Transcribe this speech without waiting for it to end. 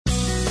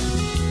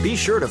Be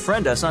sure to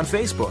friend us on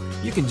Facebook.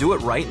 You can do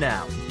it right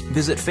now.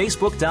 Visit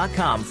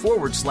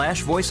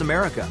facebook.com/Voice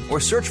America or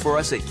search for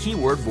us at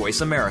keyword Voice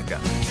America.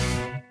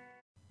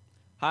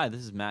 Hi,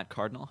 this is Matt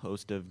Cardinal,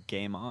 host of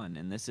Game On,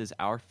 and this is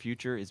Our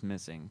Future is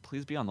Missing.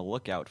 Please be on the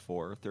lookout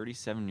for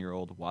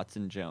 37-year-old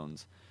Watson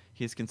Jones.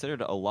 He is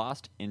considered a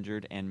lost,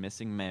 injured, and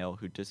missing male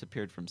who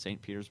disappeared from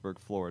St. Petersburg,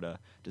 Florida,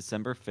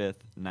 December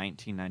 5th,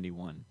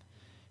 1991.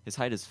 His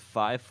height is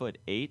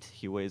 5'8".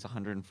 He weighs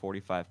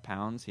 145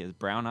 pounds. He has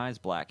brown eyes,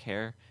 black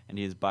hair, and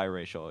he is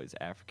biracial. He's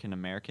African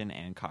American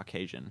and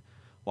Caucasian.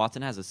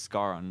 Watson has a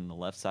scar on the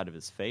left side of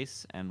his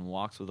face and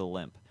walks with a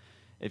limp.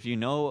 If you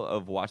know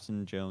of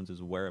Watson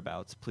Jones's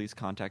whereabouts, please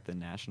contact the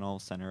National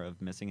Center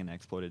of Missing and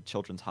Exploited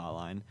Children's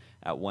Hotline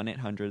at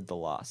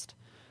 1-800-THE-LOST.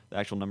 The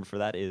actual number for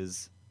that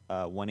is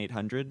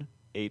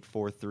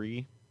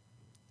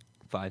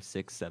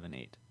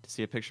 1-800-843-5678. To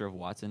see a picture of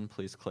Watson,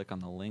 please click on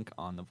the link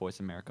on the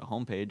Voice America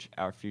homepage,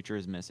 Our Future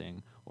is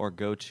Missing, or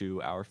go to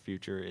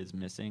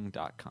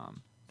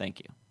ourfutureismissing.com.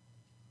 Thank you.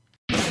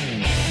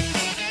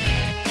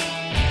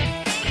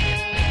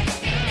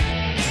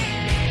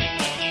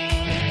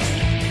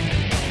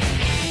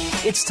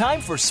 It's time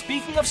for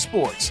Speaking of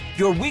Sports,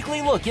 your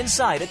weekly look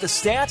inside at the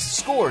stats,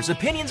 scores,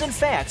 opinions, and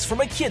facts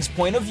from a kid's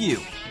point of view.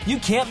 You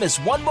can't miss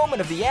one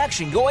moment of the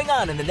action going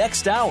on in the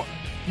next hour.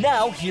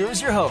 Now,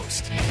 here's your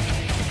host.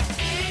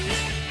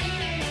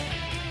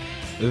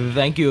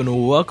 Thank you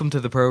and welcome to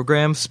the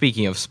program,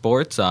 Speaking of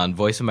Sports on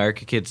Voice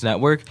America Kids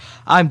Network.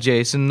 I'm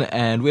Jason,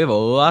 and we have a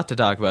lot to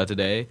talk about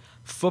today.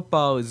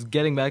 Football is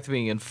getting back to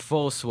being in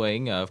full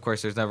swing. Of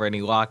course, there's never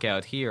any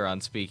lockout here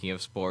on Speaking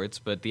of Sports,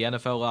 but the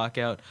NFL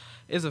lockout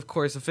is, of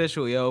course,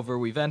 officially over.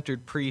 We've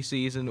entered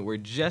preseason. We're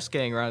just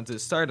getting around to the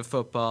start of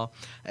football.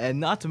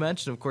 And not to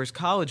mention, of course,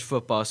 college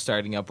football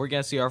starting up. We're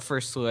going to see our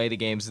first slate of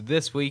games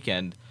this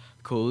weekend,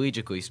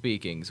 collegiately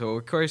speaking. So we're,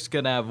 of course,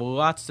 going to have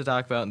lots to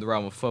talk about in the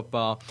realm of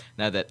football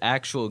now that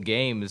actual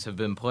games have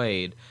been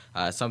played,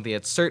 something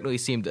that certainly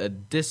seemed a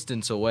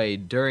distance away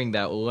during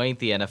that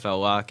lengthy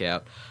NFL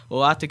lockout. A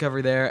lot to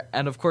cover there,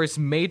 and of course,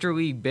 Major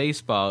League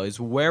Baseball is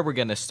where we're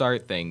going to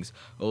start things.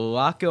 A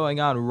lot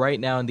going on right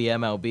now in the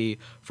MLB.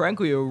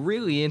 Frankly, a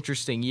really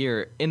interesting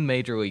year in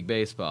Major League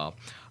Baseball.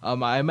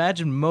 I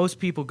imagine most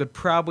people could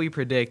probably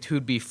predict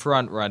who'd be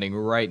front-running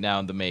right now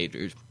in the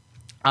majors.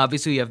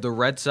 Obviously, you have the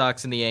Red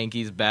Sox and the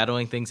Yankees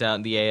battling things out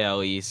in the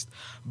AL East.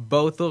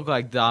 Both look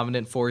like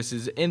dominant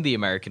forces in the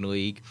American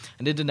League.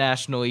 And in the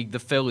National League, the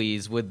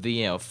Phillies with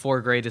the four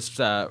greatest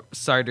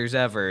starters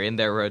ever in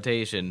their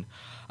rotation.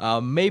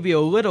 Maybe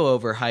a little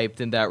overhyped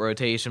in that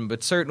rotation,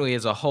 but certainly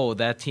as a whole,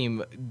 that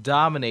team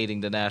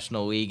dominating the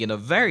National League in a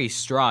very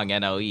strong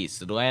NL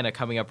East. Atlanta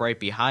coming up right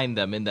behind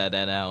them in that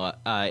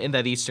in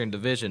that Eastern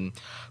Division.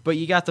 But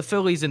you got the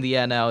Phillies in the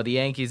NL, the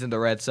Yankees and the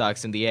Red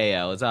Sox in the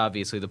AL is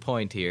obviously the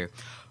point here.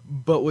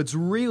 But what's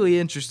really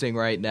interesting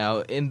right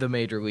now in the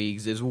major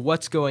leagues is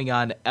what's going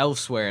on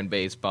elsewhere in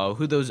baseball,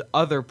 who those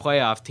other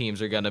playoff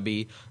teams are going to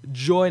be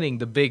joining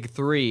the big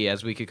three,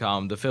 as we could call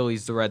them, the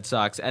Phillies, the Red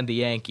Sox, and the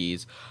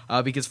Yankees.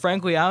 Because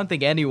frankly, I don't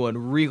think anyone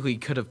really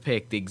could have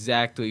picked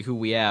exactly who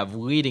we have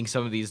leading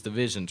some of these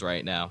divisions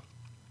right now.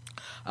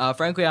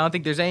 Frankly, I don't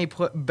think there's any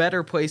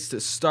better place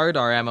to start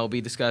our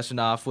MLB discussion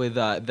off with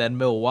than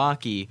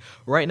Milwaukee.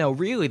 Right now,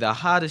 really the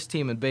hottest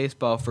team in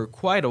baseball for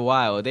quite a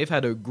while. They've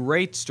had a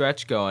great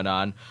stretch going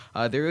on.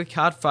 They really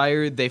caught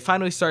fire. They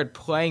finally started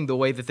playing the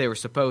way that they were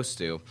supposed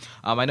to.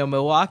 I know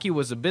Milwaukee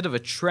was a bit of a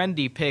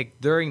trendy pick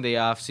during the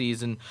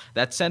offseason.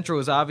 That Central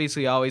was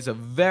obviously always a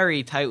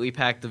very tightly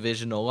packed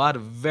division, a lot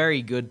of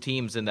very good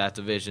teams in that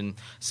division.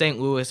 St.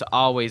 Louis,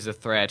 always a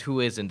threat. Who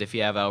isn't if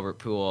you have Albert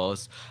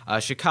Pujols?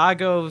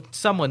 Chicago,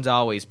 someone's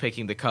always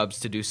picking the Cubs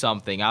to do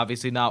something.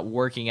 Obviously not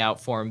working out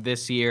for him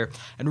this year,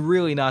 and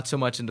really not so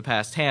much in the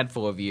past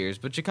handful of years,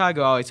 but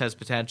Chicago always has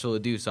potential to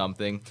do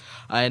something.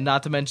 And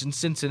not to mention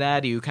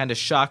Cincinnati, who kind of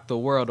shocked the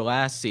world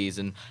last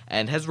season,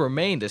 and has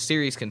remained a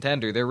series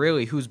contender. They're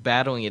really who's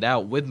battling it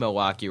out with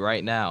Milwaukee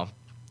right now.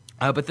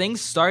 But things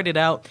started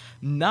out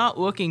not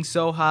looking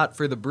so hot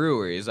for the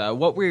Brewers.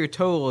 What we were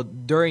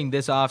told during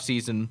this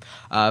offseason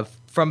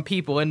from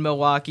people in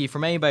Milwaukee,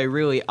 from anybody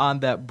really on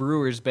that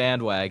Brewers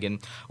bandwagon,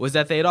 was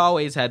that they'd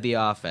always had the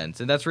offense.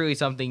 And that's really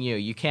something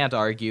you can't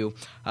argue.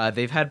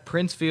 They've had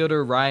Prince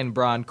Fielder, Ryan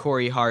Braun,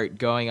 Corey Hart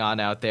going on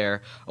out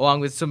there,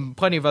 along with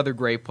plenty of other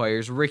great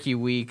players, Ricky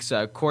Weeks,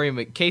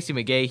 Casey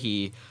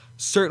McGahee,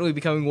 certainly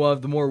becoming one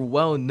of the more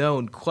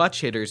well-known clutch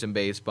hitters in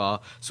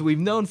baseball, so we've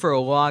known for a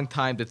long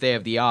time that they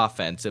have the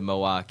offense in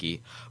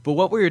Milwaukee. But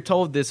what we were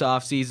told this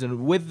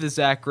offseason with the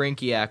Zach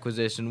Greinke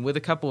acquisition, with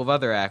a couple of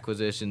other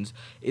acquisitions,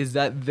 is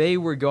that they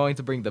were going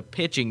to bring the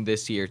pitching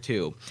this year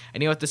too.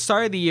 And at the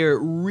start of the year,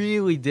 it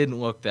really didn't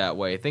look that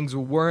way. Things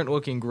weren't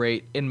looking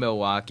great in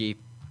Milwaukee.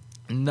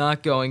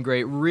 Not going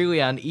great,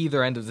 really, on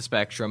either end of the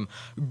spectrum.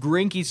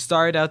 Greinke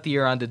started out the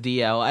year on the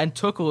DL and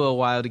took a little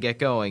while to get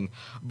going.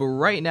 But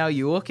right now,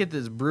 you look at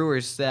this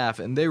Brewers staff,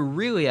 and they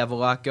really have a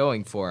lot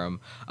going for them.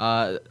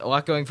 A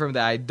lot going for them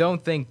that I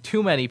don't think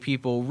too many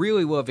people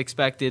really will have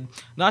expected,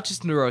 not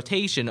just in the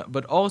rotation,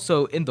 but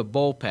also in the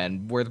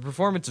bullpen, where the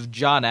performance of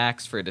John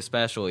Axford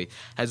especially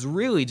has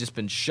really just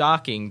been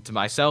shocking to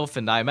myself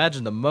and I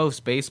imagine the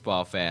most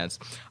baseball fans.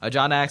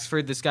 John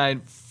Axford, this guy,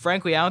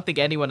 frankly, I don't think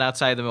anyone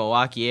outside the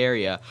Milwaukee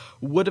area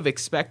would have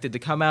expected to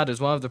come out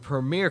as one of the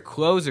premier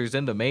closers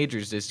in the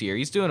majors this year.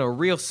 He's doing a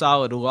real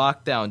solid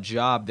lockdown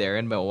job there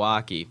in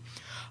Milwaukee.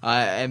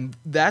 And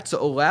that's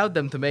allowed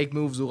them to make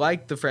moves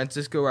like the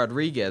Francisco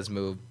Rodriguez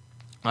move.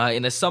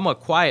 In a somewhat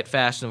quiet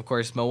fashion, of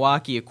course,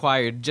 Milwaukee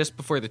acquired just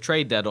before the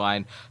trade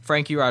deadline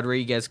Frankie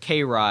Rodriguez,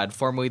 K-Rod,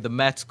 formerly the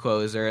Mets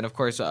closer, and of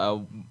course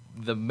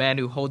the man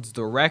who holds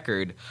the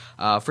record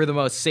for the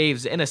most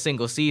saves in a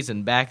single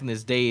season back in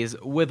his days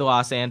with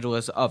Los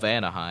Angeles of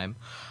Anaheim.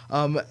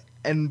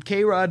 And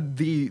K-Rod,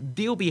 the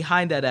deal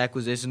behind that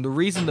acquisition, the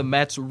reason the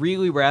Mets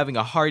really were having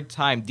a hard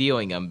time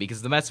dealing him,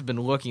 because the Mets have been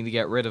looking to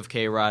get rid of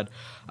K-Rod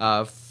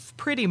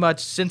pretty much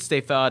since they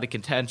fell out of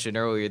contention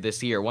earlier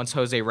this year, once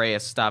Jose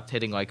Reyes stopped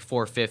hitting like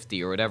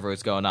 450 or whatever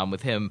was going on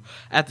with him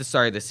at the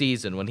start of the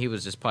season when he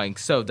was just playing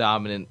so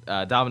dominant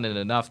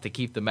enough to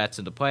keep the Mets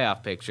in the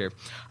playoff picture.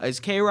 As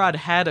K-Rod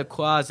had a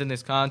clause in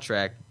his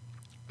contract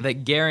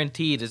that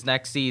guaranteed his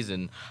next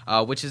season,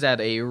 which is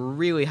at a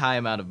really high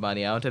amount of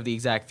money. I don't have the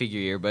exact figure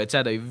here, but it's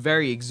at a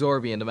very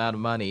exorbitant amount of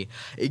money.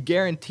 It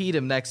guaranteed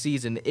him next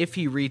season if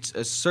he reached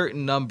a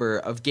certain number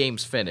of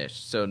games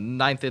finished, so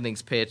ninth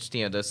innings pitched,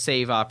 to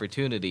save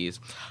opportunities.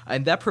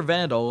 And that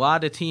prevented a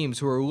lot of teams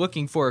who were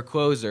looking for a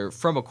closer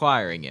from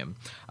acquiring him.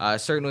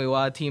 Certainly a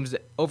lot of teams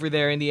over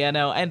there in the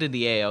NL and in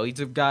the AL. He's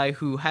a guy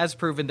who has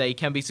proven that he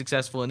can be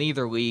successful in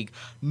either league.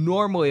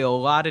 Normally, a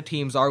lot of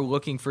teams are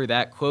looking for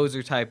that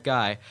closer-type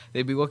guy.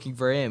 They'd be looking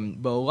for him,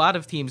 but a lot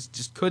of teams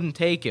just couldn't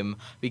take him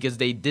because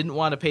they didn't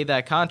want to pay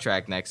that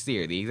contract next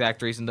year, the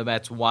exact reason the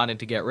Mets wanted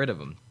to get rid of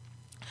him.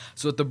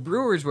 So what the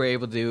Brewers were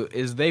able to do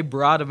is they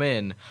brought him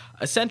in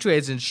essentially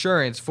as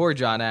insurance for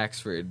John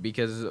Axford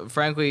because,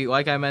 frankly,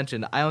 like I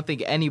mentioned, I don't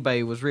think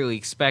anybody was really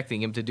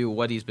expecting him to do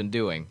what he's been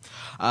doing.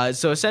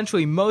 So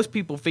essentially, most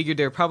people figured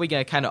they were probably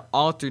going to kind of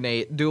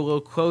alternate, do a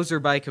little closer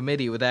by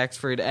committee with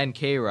Axford and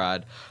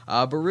K-Rod.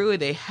 But really,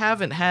 they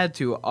haven't had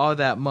to all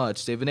that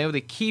much. They've been able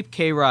to keep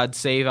K-Rod's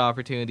save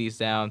opportunities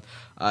down.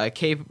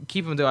 Keep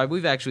him to, I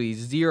believe, actually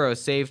 0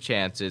 save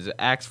chances.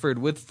 Axford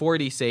with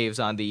 40 saves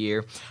on the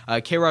year.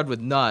 K-Rod with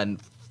none.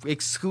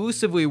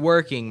 Exclusively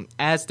working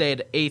as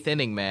the 8th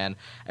inning man.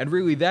 And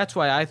really, that's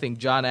why I think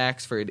John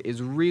Axford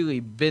has really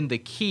been the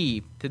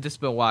key to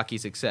this Milwaukee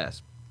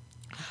success.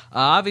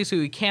 Obviously,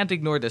 we can't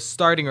ignore the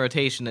starting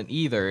rotation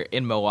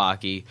in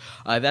Milwaukee.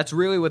 That's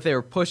really what they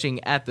were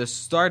pushing at the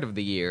start of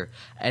the year.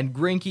 And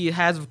Greinke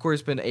has, of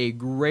course, been a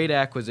great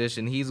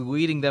acquisition. He's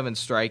leading them in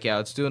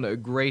strikeouts, doing a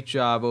great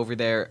job over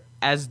there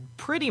as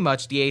pretty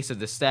much the ace of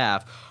the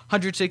staff.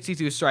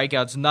 162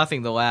 strikeouts,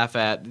 nothing to laugh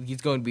at. He's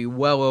going to be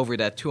well over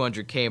that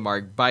 200K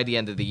mark by the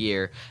end of the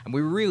year. And we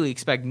really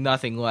expect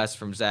nothing less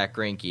from Zach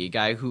Greinke, a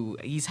guy who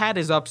he's had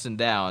his ups and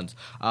downs,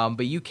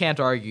 but you can't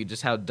argue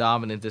just how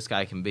dominant this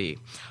guy can be.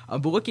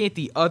 But looking at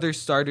the other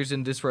starters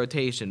in this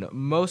rotation,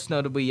 most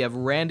notably you have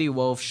Randy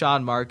Wolf,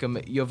 Sean Markham,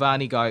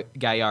 Giovanni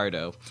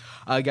Gallardo.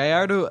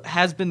 Gallardo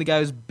has been the guy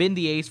who's been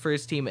the ace for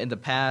his team in the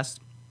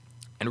past.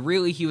 And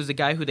really, he was a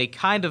guy who they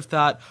kind of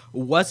thought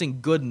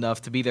wasn't good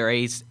enough to be their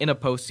ace in a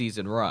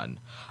postseason run.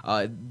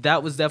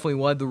 That was definitely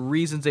one of the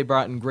reasons they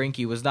brought in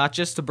Greinke, was not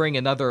just to bring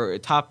another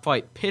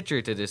top-flight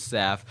pitcher to this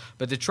staff,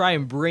 but to try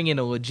and bring in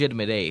a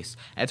legitimate ace.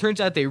 And it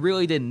turns out they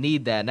really didn't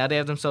need that. Now they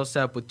have themselves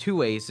set up with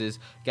 2 aces.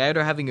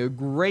 Gallardo having a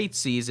great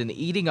season,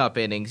 eating up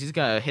innings. He's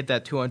going to hit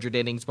that 200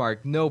 innings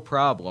mark, no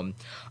problem.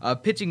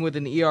 Pitching with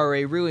an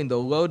ERA really in the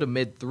low to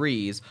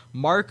mid-3s.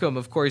 Markham,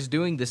 of course,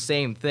 doing the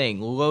same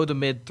thing, low to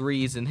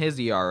mid-3s in his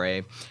ERA.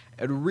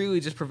 And really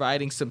just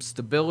providing some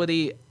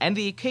stability and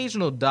the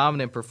occasional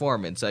dominant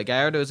performance.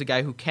 Gallardo is a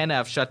guy who can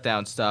have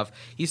shutdown stuff.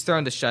 He's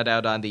thrown the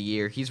shutout on the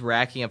year. He's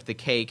racking up the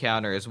K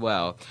counter as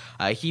well.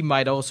 He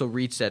might also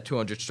reach that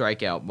 200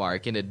 strikeout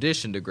mark in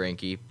addition to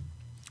Greinke.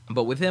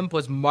 But with him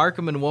plus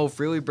Markham and Wolf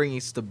really bringing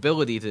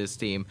stability to this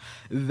team,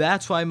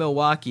 that's why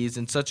Milwaukee is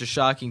in such a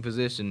shocking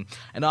position.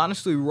 And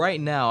honestly, right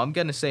now, I'm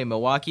going to say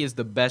Milwaukee is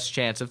the best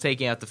chance of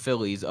taking out the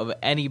Phillies of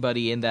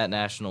anybody in that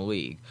National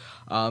League.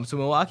 So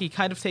Milwaukee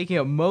kind of taking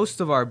up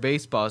most of our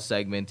baseball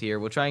segment here.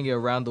 We'll try and get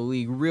around the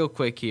league real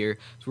quick here,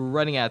 so we're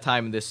running out of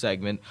time in this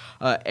segment.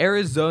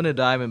 Arizona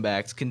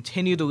Diamondbacks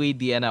continue to lead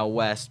the NL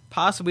West,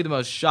 possibly the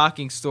most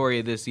shocking story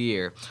of this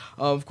year.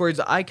 Of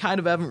course, I kind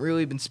of haven't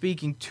really been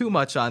speaking too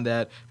much on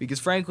that because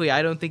frankly,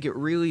 I don't think it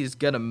really is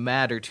going to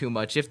matter too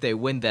much if they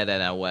win that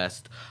NL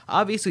West.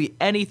 Obviously,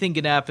 anything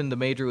can happen in the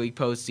Major League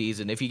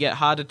postseason. If you get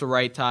hot at the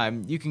right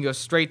time, you can go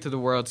straight to the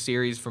World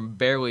Series from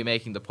barely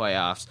making the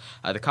playoffs.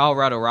 The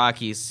Colorado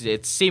Rockies,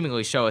 it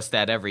seemingly show us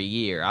that every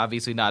year.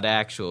 Obviously not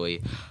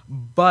actually,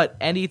 but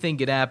anything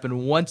can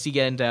happen once you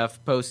get into a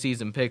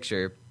postseason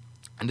picture.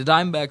 And the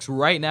Diamondbacks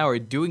right now are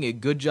doing a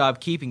good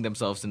job keeping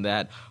themselves in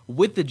that,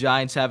 with the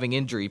Giants having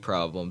injury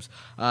problems.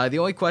 The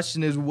only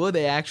question is, will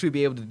they actually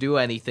be able to do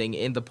anything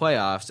in the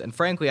playoffs? And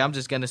frankly, I'm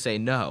just going to say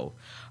no.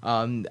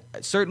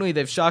 Certainly,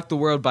 they've shocked the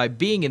world by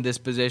being in this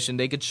position.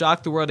 They could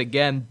shock the world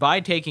again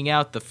by taking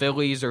out the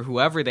Phillies or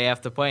whoever they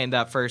have to play in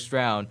that first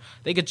round.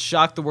 They could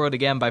shock the world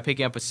again by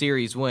picking up a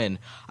series win.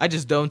 I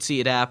just don't see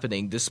it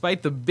happening,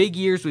 despite the big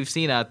years we've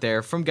seen out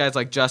there from guys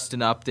like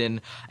Justin Upton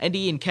and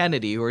Ian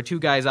Kennedy, who are two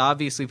guys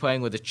obviously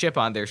playing with a chip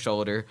on their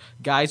shoulder,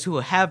 guys who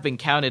have been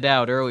counted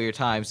out earlier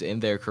times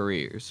in their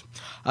careers.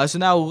 So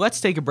now let's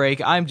take a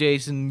break. I'm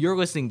Jason. You're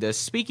listening to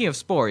Speaking of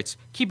Sports.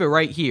 Keep it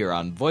right here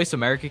on Voice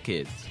America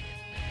Kids.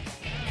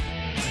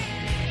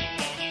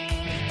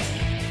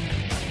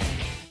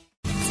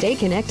 Stay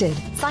connected.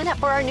 Sign up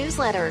for our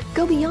newsletter.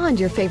 Go beyond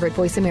your favorite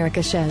Voice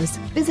America shows.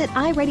 Visit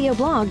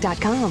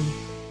iradioblog.com.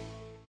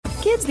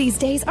 Kids these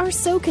days are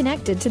so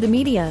connected to the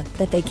media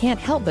that they can't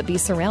help but be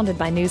surrounded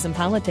by news and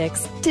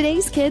politics.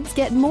 Today's kids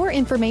get more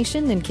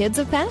information than kids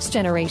of past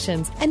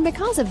generations, and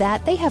because of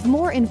that, they have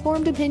more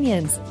informed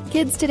opinions.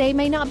 Kids today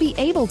may not be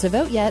able to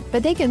vote yet,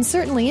 but they can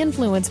certainly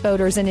influence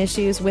voters and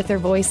issues with their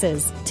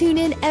voices. Tune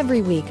in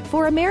every week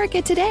for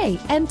America Today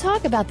and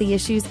talk about the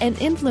issues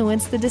and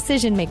influence the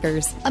decision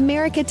makers.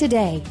 America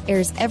Today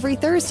airs every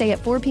Thursday at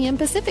 4 p.m.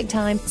 Pacific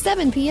Time,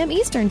 7 p.m.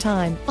 Eastern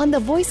Time on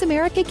the Voice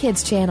America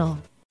Kids channel.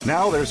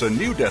 Now there's a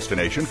new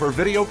destination for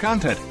video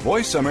content,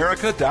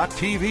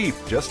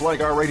 VoiceAmerica.tv, just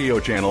like our radio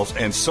channels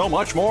and so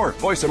much more.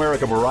 Voice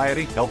America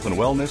Variety, Health and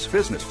Wellness,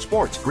 Business,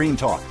 Sports, Green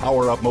Talk,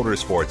 Power Up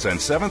Motorsports,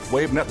 and Seventh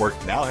Wave Network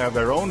now have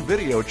their own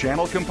video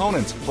channel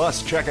components.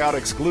 Plus, check out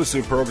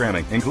exclusive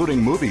programming,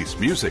 including movies,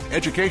 music,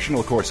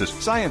 educational courses,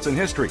 science and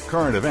history,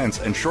 current events,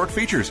 and short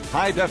features.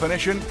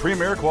 High-definition,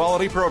 premier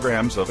quality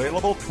programs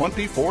available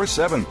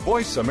 24/7.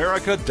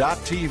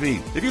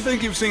 VoiceAmerica.tv. If you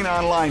think you've seen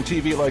online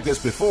TV like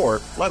this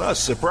before, let us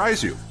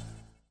surprise you.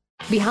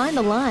 Behind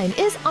the Line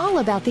is all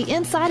about the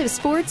inside of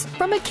sports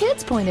from a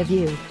kid's point of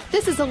view.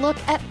 This is a look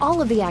at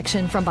all of the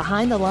action from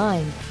behind the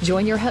line.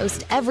 Join your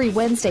host every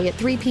Wednesday at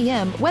 3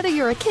 p.m., whether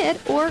you're a kid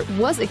or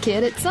was a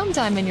kid at some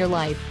time in your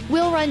life.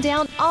 We'll run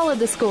down all of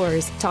the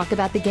scores, talk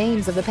about the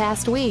games of the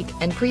past week,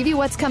 and preview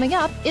what's coming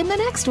up in the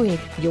next week.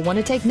 You'll want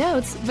to take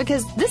notes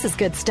because this is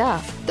good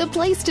stuff. The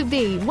place to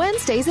be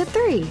Wednesdays at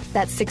 3.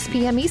 That's 6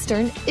 p.m.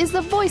 Eastern is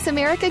the Voice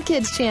America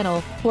Kids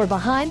channel for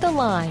Behind the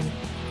Line.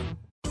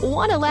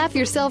 Want to laugh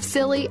yourself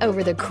silly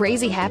over the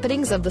crazy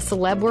happenings of the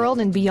celeb world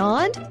and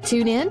beyond?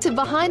 Tune in to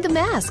Behind the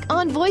Mask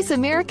on Voice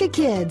America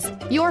Kids.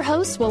 Your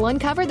hosts will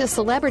uncover the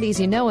celebrities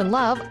you know and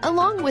love,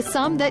 along with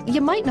some that you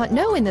might not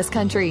know in this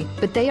country,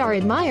 but they are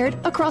admired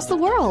across the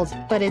world.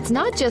 But it's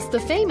not just the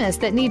famous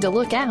that need to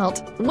look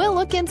out. We'll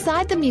look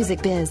inside the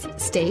music biz,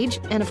 stage,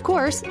 and of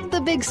course,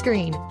 the big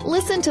screen.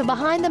 Listen to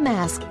Behind the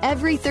Mask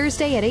every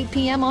Thursday at 8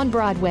 p.m. on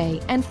Broadway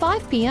and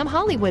 5 p.m.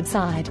 Hollywood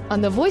side on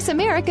the Voice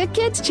America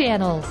Kids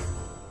channel.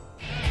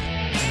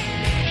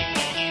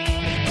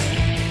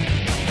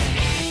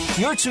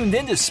 You're tuned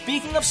in to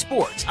Speaking of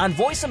Sports on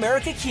Voice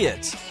America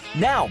Kids.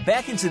 Now,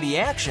 back into the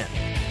action.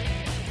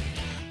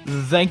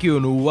 Thank you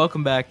and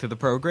welcome back to the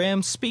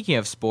program. Speaking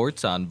of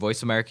sports on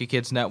Voice America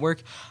Kids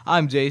Network,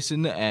 I'm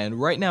Jason, and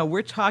right now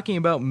we're talking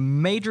about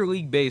Major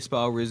League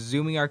Baseball,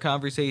 resuming our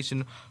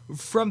conversation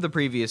from the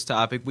previous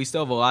topic. We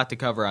still have a lot to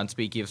cover on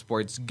Speaking of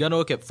Sports. Gonna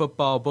look at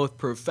football both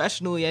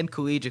professionally and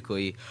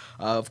collegiately.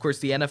 Of course,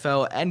 the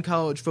NFL and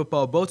college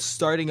football both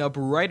starting up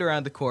right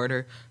around the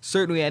corner.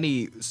 Certainly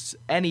any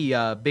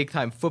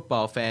big-time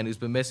football fan who's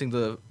been missing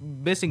the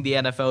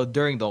NFL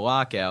during the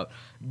lockout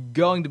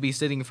going to be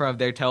sitting in front of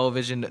their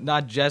television,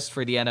 not just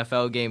for the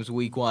NFL games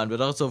week one,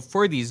 but also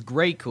for these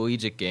great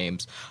collegiate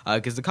games,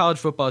 because the college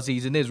football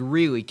season is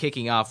really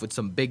kicking off with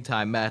some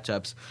big-time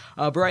matchups.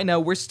 But right now,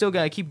 we're still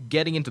going to keep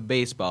getting into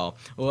baseball.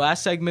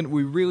 Last segment,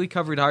 we really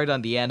covered hard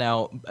on the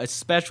NL,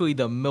 especially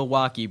the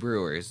Milwaukee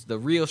Brewers, the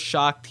real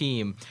shock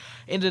team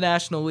in the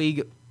National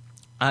League.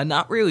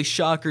 Not really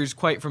shockers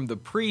quite from the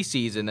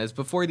preseason, as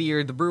before the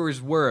year, the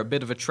Brewers were a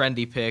bit of a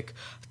trendy pick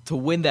to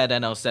win that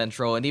NL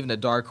Central and even a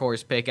dark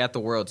horse pick at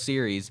the World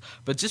Series.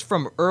 But just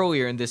from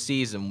earlier in this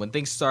season, when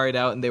things started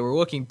out and they were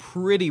looking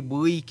pretty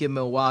bleak in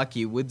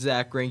Milwaukee with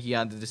Zach Greinke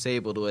on the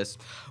disabled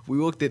list, we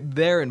looked at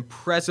their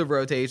impressive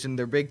rotation,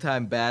 their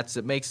big-time bats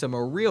that makes them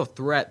a real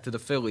threat to the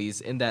Phillies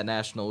in that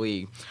National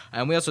League.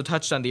 And we also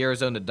touched on the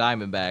Arizona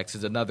Diamondbacks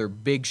as another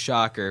big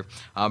shocker,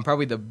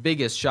 probably the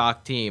biggest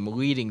shock team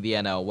leading the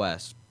NL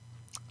West.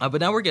 But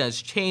now we're going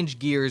to change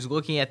gears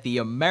looking at the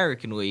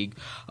American League.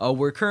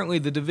 Where currently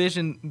the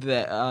division,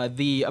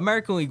 the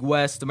American League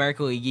West,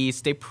 American League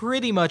East, they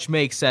pretty much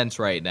make sense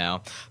right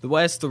now. The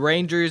West, the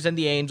Rangers and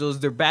the Angels,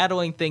 they're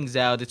battling things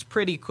out. It's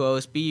pretty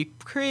close, but you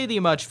pretty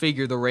much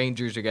figure the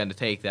Rangers are going to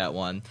take that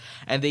one.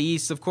 And the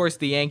East, of course,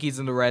 the Yankees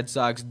and the Red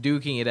Sox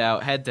duking it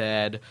out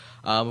head-to-head.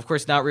 Of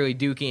course, not really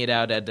duking it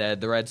out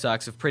head-to-head. The Red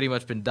Sox have pretty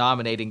much been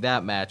dominating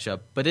that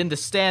matchup. But in the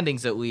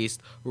standings, at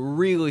least,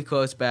 really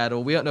close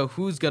battle. We don't know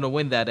who's going to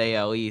win that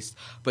AL East,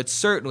 but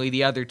certainly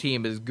the other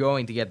team is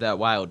going to get that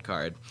wild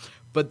card.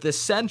 But the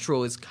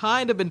Central has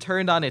kind of been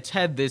turned on its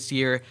head this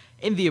year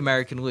in the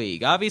American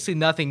League. Obviously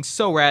nothing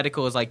so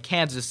radical as like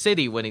Kansas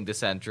City winning the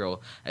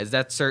Central, as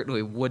that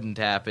certainly wouldn't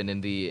happen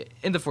in the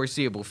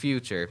foreseeable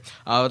future.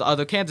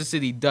 Although Kansas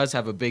City does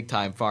have a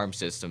big-time farm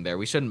system there.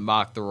 We shouldn't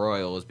mock the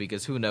Royals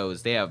because who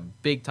knows, they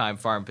have big-time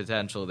farm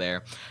potential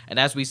there. And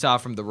as we saw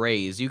from the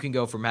Rays, you can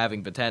go from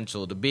having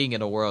potential to being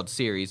in a World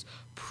Series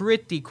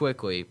pretty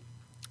quickly.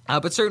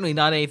 But certainly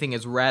not anything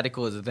as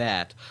radical as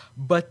that.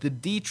 But the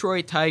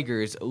Detroit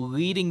Tigers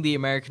leading the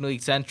American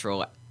League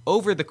Central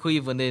over the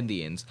Cleveland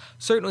Indians.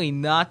 Certainly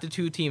not the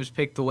two teams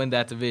picked to win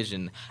that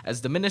division,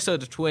 as the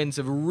Minnesota Twins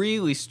have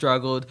really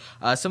struggled.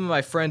 Some of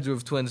my friends who are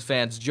Twins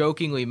fans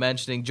jokingly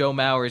mentioning Joe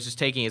Mauer is just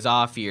taking his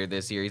off year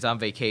this year. He's on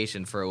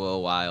vacation for a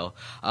little while.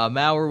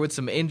 Mauer with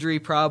some injury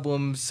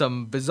problems,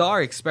 some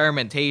bizarre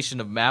experimentation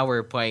of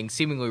Mauer playing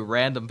seemingly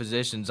random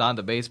positions on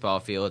the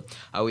baseball field.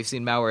 We've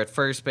seen Mauer at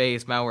first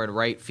base, Mauer in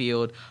right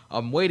field.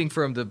 I'm waiting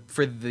for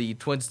the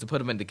Twins to put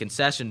him in the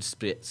concession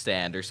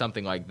stand or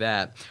something like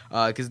that,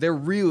 because they're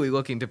really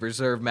looking to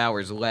preserve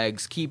Mauer's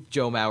legs, keep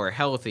Joe Mauer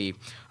healthy,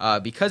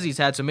 because he's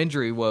had some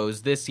injury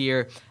woes this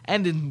year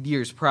and in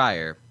years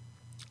prior.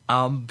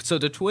 So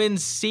the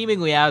Twins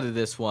seemingly out of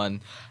this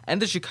one,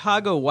 and the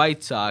Chicago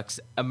White Sox,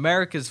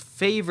 America's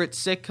favorite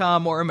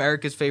sitcom or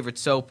America's favorite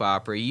soap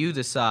opera, you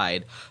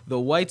decide. The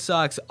White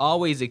Sox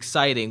always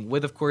exciting,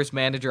 with of course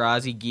manager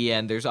Ozzie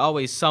Guillen. There's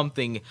always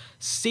something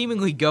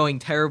seemingly going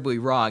terribly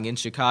wrong in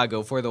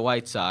Chicago for the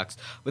White Sox,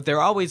 but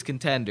they're always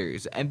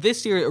contenders. And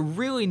this year,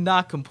 really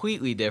not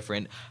completely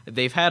different.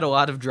 They've had a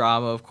lot of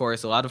drama, of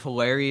course, a lot of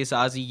hilarious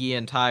Ozzie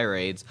Guillen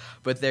tirades,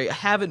 but they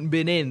haven't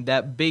been in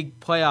that big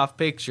playoff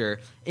picture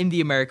in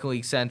the American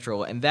League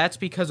Central, and that's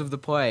because of the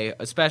play,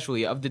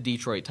 especially of the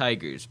Detroit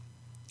Tigers.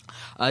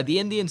 The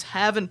Indians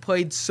haven't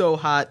played so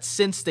hot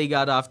since they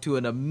got off to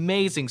an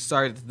amazing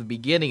start at the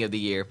beginning of the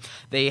year.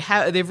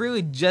 They've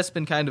really just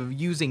been kind of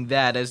using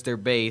that as their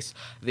base.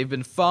 They've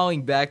been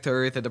falling back to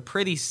earth at a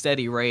pretty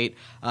steady rate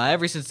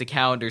ever since the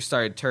calendar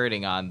started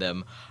turning on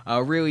them.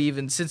 Really,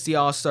 even since the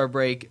All-Star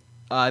break,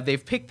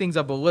 they've picked things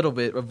up a little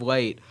bit of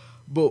late.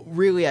 But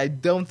really, I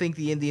don't think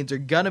the Indians are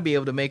going to be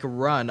able to make a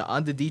run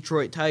on the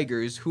Detroit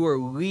Tigers, who are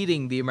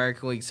leading the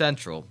American League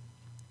Central.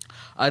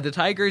 The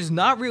Tigers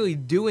not really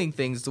doing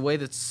things the way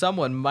that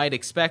someone might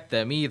expect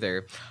them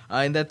either,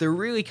 and that they're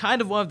really kind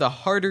of one of the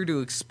harder to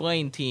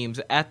explain teams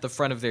at the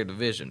front of their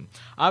division.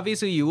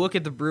 Obviously, you look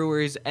at the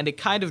Brewers, and it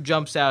kind of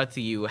jumps out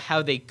to you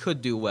how they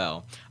could do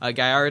well.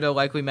 Gallardo,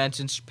 like we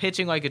mentioned,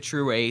 pitching like a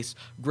true ace.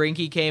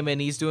 Greinke came in,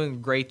 he's doing a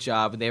great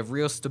job, and they have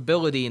real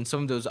stability in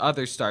some of those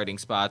other starting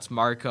spots,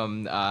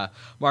 Markham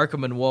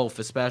and Wolf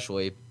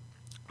especially.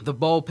 The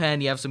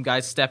bullpen, you have some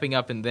guys stepping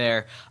up in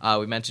there.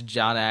 We mentioned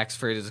John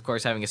Axford is, of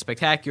course, having a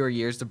spectacular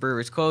year as the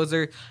Brewers'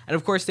 closer. And,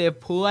 of course, they have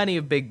plenty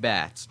of big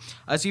bats.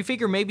 So you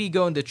figure maybe you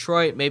go in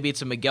Detroit, maybe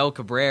it's a Miguel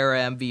Cabrera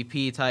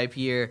MVP type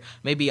year.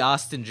 Maybe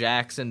Austin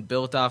Jackson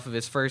built off of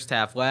his first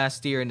half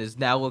last year and is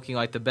now looking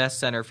like the best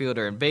center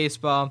fielder in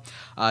baseball.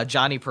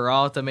 Johnny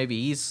Peralta,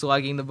 maybe he's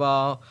slugging the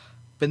ball.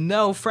 But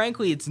no,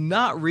 frankly, it's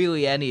not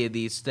really any of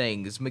these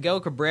things. Miguel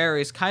Cabrera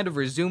has kind of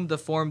resumed the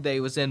form that he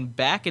was in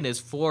back in his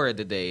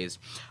Florida days.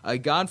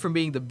 Gone from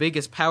being the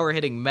biggest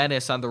power-hitting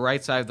menace on the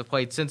right side of the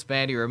plate since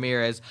Manny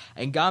Ramirez,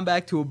 and gone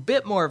back to a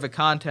bit more of a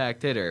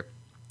contact hitter.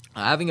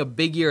 Having a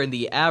big year in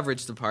the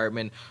average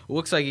department,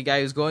 looks like a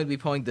guy who's going to be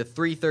pulling the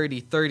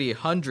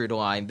 330-30-100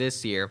 line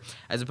this year,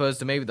 as opposed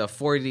to maybe the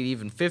 40 to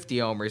even 50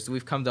 homers that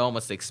we've come to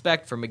almost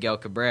expect from Miguel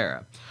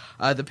Cabrera.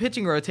 The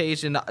pitching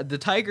rotation, the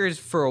Tigers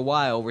for a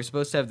while were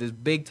supposed to have this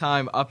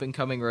big-time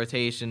up-and-coming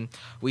rotation.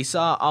 We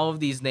saw all of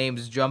these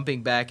names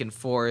jumping back and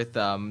forth,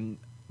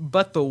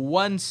 but the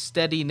one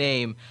steady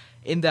name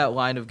in that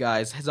line of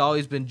guys has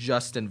always been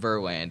Justin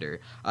Verlander,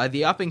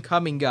 the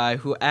up-and-coming guy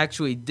who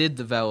actually did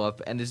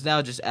develop and is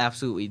now just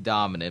absolutely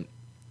dominant.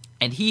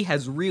 And he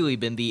has really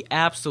been the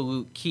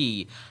absolute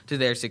key to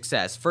their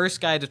success.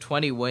 First guy to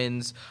 20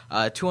 wins,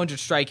 200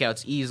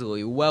 strikeouts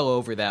easily, well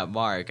over that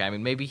mark. I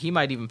mean, maybe he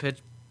might even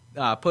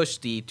push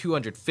the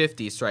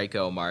 250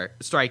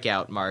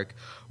 strikeout mark,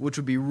 which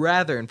would be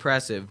rather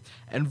impressive.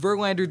 And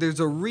Verlander, there's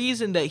a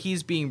reason that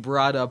he's being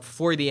brought up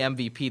for the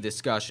MVP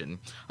discussion,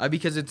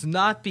 because it's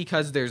not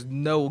because there's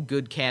no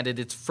good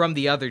candidates from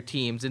the other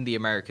teams in the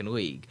American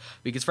League.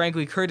 Because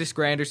frankly, Curtis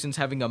Granderson's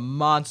having a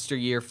monster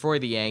year for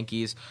the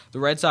Yankees. The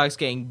Red Sox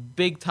getting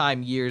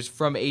big-time years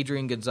from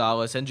Adrian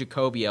Gonzalez and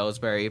Jacoby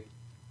Ellsbury.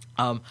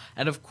 And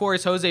of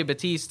course, Jose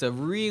Bautista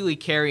really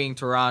carrying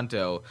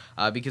Toronto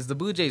because the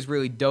Blue Jays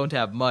really don't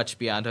have much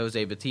beyond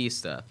Jose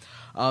Bautista.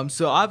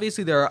 So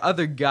obviously there are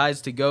other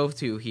guys to go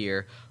to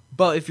here,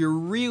 but if you're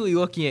really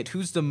looking at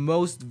who's the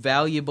most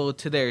valuable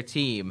to their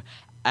team,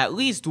 at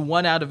least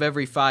 1 out of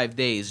every 5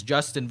 days,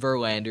 Justin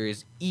Verlander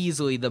is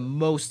easily the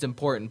most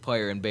important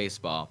player in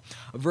baseball.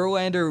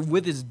 Verlander,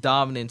 with his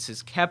dominance,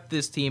 has kept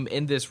this team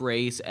in this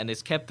race and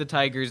has kept the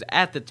Tigers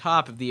at the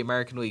top of the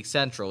American League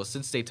Central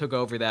since they took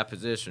over that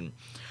position.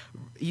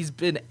 He's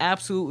been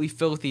absolutely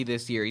filthy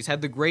this year. He's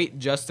had the great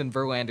Justin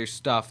Verlander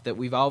stuff that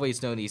we've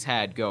always known he's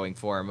had going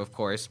for him, of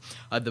course.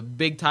 The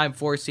big-time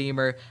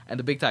four-seamer and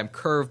the big-time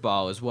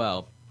curveball as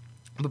well.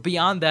 But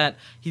beyond that,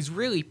 he's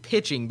really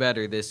pitching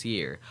better this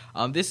year.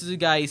 This is a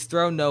guy, he's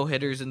thrown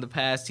no-hitters in the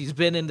past. He's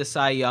been in the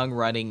Cy Young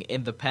running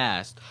in the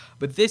past.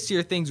 But this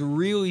year, things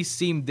really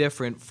seem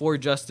different for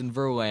Justin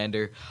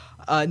Verlander.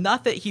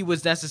 Not that he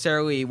was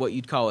necessarily what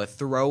you'd call a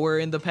thrower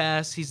in the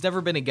past. He's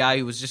never been a guy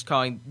who was just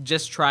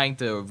trying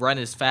to run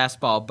his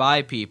fastball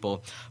by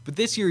people. But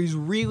this year, he's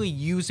really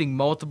using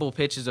multiple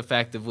pitches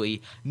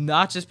effectively,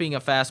 not just being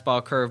a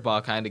fastball,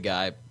 curveball kind of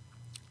guy.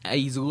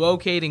 He's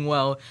locating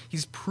well.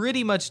 He's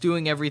pretty much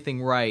doing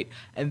everything right.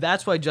 And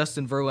that's why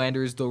Justin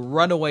Verlander is the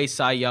runaway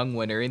Cy Young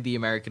winner in the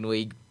American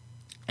League.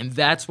 And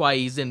that's why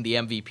he's in the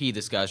MVP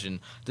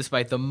discussion,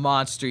 despite the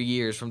monster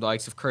years from the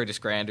likes of Curtis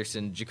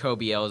Granderson,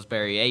 Jacoby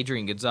Ellsbury,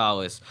 Adrian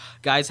Gonzalez,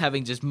 guys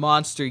having just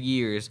monster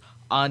years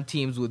on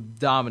teams with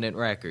dominant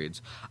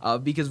records.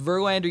 Because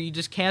Verlander, you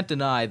just can't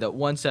deny that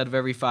 1 out of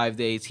every 5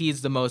 days,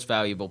 he's the most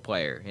valuable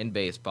player in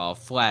baseball,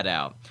 flat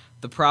out.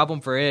 The problem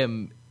for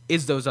him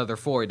is those other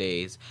 4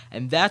 days,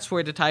 and that's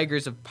where the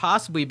Tigers have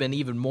possibly been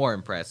even more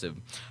impressive.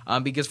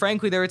 Because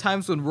frankly, there were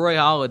times when Roy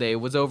Halladay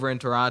was over in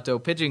Toronto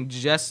pitching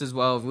just as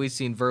well as we've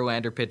seen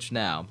Verlander pitch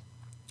now.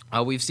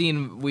 We've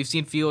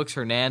seen Felix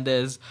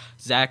Hernandez,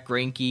 Zach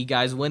Greinke,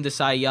 guys win the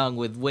Cy Young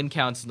with win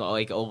counts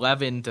like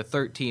 11 to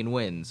 13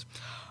 wins.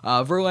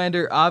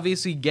 Verlander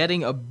obviously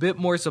getting a bit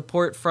more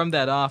support from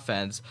that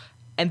offense,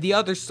 and the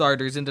other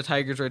starters in the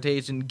Tigers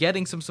rotation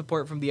getting some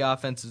support from the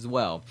offense as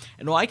well.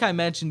 And like I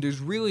mentioned, there's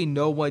really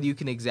no one you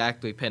can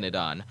exactly pin it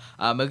on.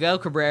 Miguel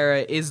Cabrera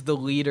is the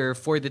leader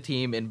for the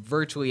team in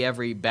virtually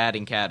every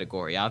batting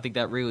category. I don't think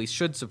that really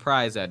should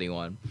surprise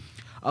anyone.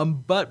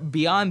 But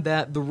beyond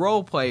that, the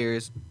role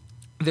players,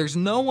 there's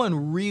no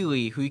one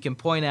really who you can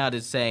point out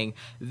as saying,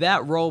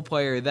 that role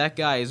player, that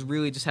guy is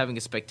really just having a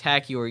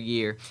spectacular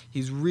year.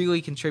 He's really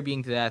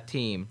contributing to that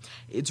team.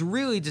 It's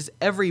really just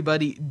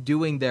everybody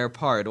doing their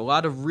part. A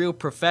lot of real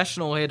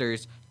professional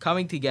hitters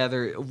coming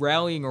together,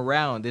 rallying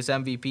around this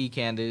MVP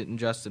candidate in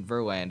Justin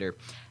Verlander,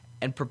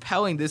 and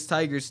propelling this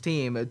Tigers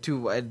team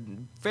to a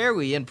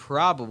fairly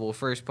improbable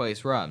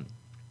first-place run.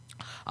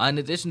 In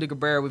addition to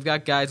Cabrera, we've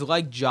got guys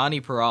like Johnny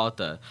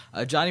Peralta.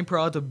 Johnny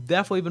Peralta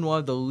definitely been one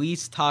of the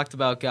least talked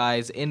about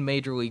guys in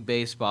Major League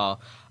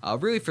Baseball,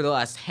 really for the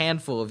last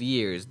handful of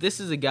years. This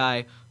is a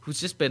guy who's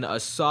just been a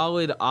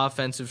solid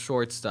offensive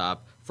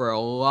shortstop for a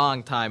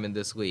long time in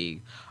this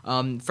league.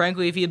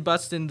 Frankly, if he had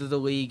busted into the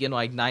league in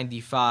like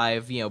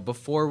 95,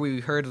 before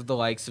we heard of the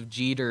likes of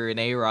Jeter and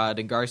A-Rod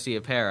and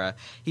Garcia Pera,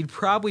 he'd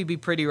probably be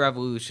pretty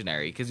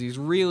revolutionary because he's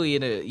really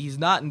he's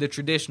not in the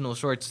traditional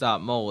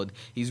shortstop mold.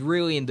 He's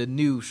really in the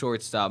new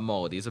shortstop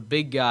mold. He's a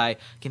big guy,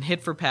 can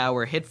hit for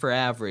power, hit for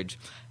average.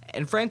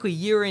 And frankly,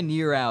 year in,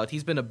 year out,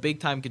 he's been a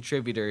big-time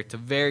contributor to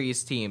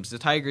various teams, the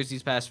Tigers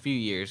these past few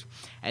years,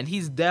 and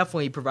he's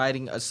definitely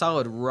providing a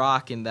solid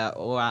rock in that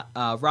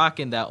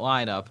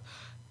lineup,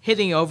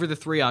 hitting over the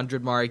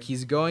 300 mark.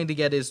 He's going to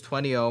get his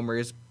 20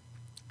 homers.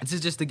 This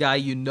is just a guy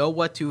you know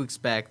what to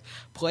expect,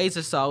 plays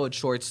a solid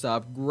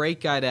shortstop,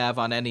 great guy to have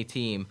on any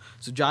team.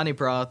 So Johnny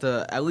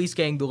Peralta at least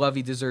getting the love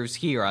he deserves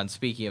here on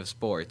Speaking of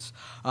Sports.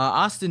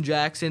 Austin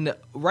Jackson,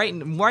 right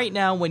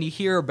now when you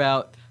hear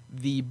about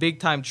the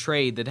big-time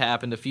trade that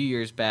happened a few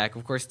years back,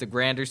 of course, the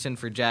Granderson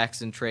for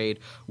Jackson trade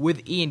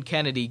with Ian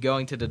Kennedy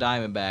going to the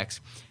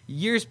Diamondbacks.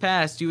 Years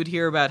past, you would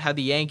hear about how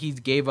the Yankees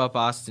gave up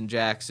Austin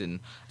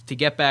Jackson to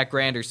get back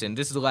Granderson.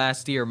 This is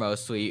last year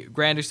mostly.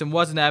 Granderson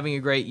wasn't having a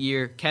great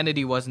year.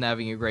 Kennedy wasn't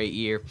having a great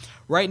year.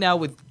 Right now,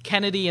 with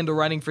Kennedy in the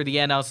running for the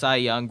NL Cy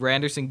Young,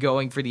 Granderson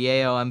going for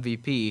the AL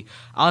MVP,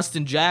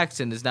 Austin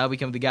Jackson has now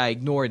become the guy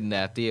ignored in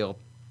that deal.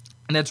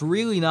 And that's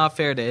really not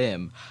fair to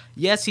him.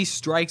 Yes, he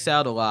strikes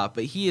out a lot,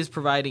 but he is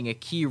providing a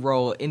key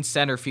role in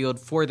center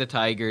field for the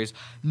Tigers,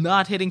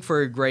 not hitting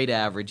for a great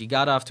average. He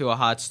got off to a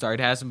hot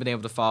start, hasn't been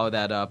able to follow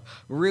that up.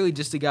 Really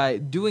just a guy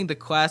doing the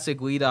classic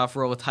leadoff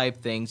role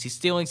type things. He's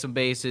stealing some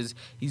bases.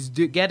 He's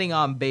getting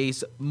on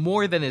base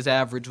more than his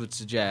average would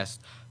suggest.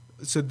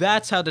 So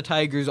that's how the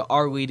Tigers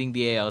are leading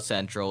the AL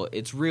Central.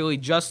 It's really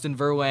Justin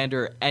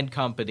Verlander and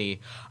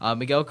company.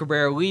 Miguel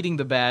Cabrera leading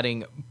the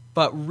batting,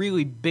 but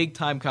really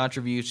big-time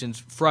contributions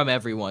from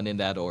everyone in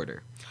that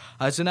order.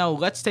 So now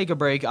let's take a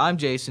break. I'm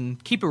Jason.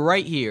 Keep it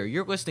right here.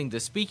 You're listening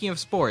to Speaking of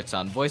Sports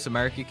on Voice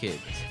America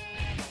Kids.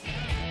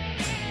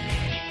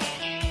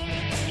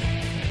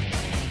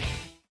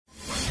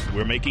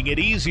 We're making it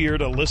easier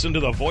to listen to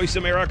the Voice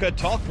America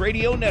Talk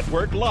Radio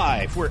Network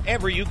live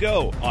wherever you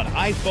go on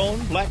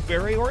iPhone,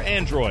 BlackBerry, or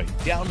Android.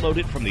 Download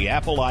it from the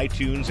Apple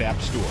iTunes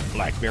App Store,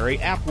 BlackBerry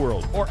App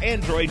World, or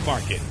Android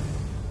Market.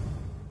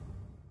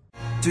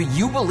 Do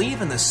you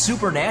believe in the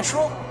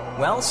supernatural?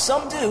 Well,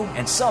 some do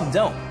and some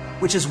don't,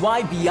 which is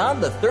why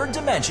Beyond the Third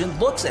Dimension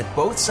looks at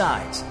both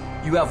sides.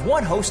 You have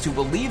one host who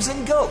believes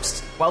in ghosts,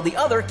 while the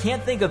other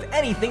can't think of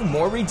anything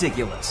more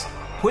ridiculous.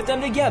 Put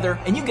them together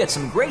and you get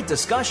some great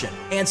discussion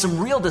and some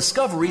real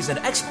discoveries and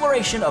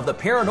exploration of the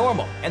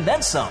paranormal, and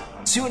then some.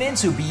 Tune in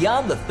to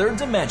Beyond the Third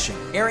Dimension,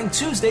 airing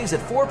Tuesdays at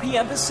 4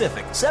 p.m.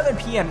 Pacific, 7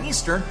 p.m.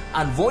 Eastern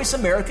on Voice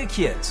America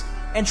Kids.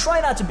 And try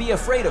not to be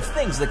afraid of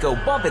things that go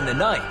bump in the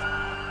night.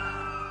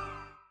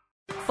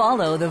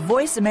 Follow the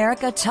Voice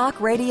America Talk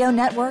Radio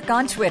Network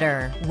on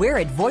Twitter. We're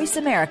at Voice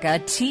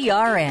America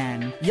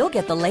TRN. You'll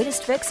get the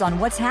latest fix on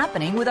what's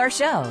happening with our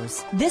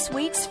shows, this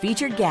week's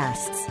featured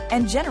guests,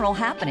 and general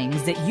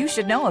happenings that you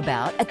should know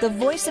about at the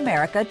Voice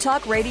America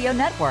Talk Radio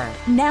Network.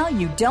 Now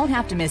you don't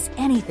have to miss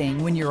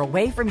anything when you're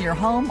away from your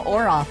home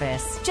or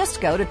office. Just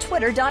go to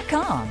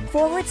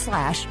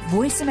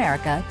twitter.com/Voice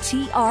America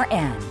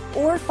TRN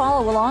or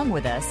follow along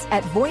with us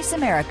at Voice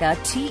America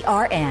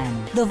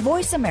TRN, the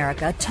Voice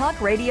America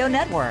Talk Radio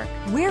Network.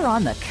 We're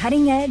on the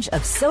cutting edge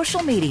of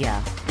social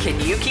media. Can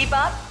you keep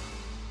up?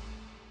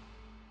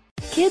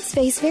 Kids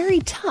face very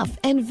tough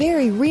and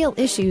very real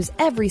issues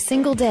every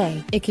single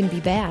day. It can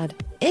be bad.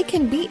 It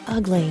can be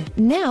ugly.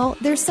 Now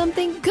there's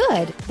something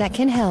good that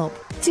can help.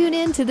 Tune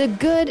in to The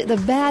Good, the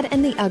Bad,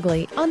 and the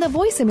Ugly on the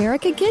Voice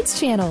America Kids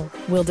channel.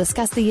 We'll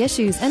discuss the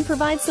issues and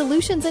provide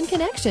solutions and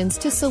connections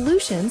to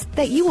solutions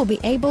that you will be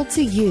able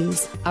to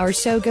use. Our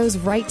show goes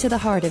right to the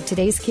heart of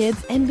today's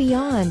kids and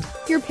beyond.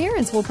 Your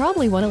parents will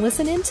probably want to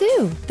listen in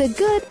too. The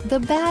Good,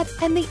 the Bad,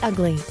 and the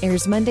Ugly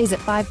airs Mondays at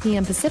 5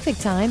 p.m. Pacific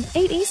Time,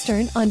 8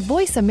 Eastern on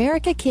Voice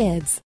America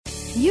Kids.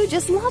 You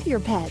just love your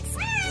pets,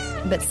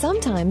 but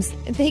sometimes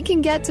they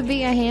can get to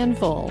be a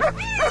handful.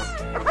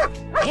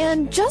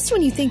 And just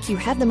when you think you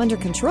have them under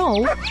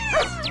control,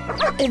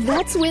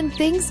 that's when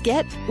things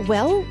get,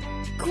 well,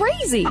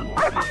 crazy.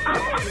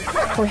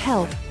 For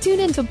help, tune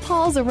into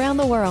Paws Around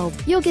the World.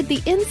 You'll get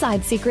the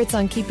inside secrets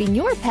on keeping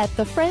your pet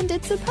the friend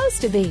it's supposed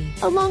to be,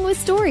 along with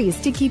stories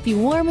to keep you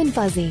warm and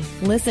fuzzy.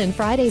 Listen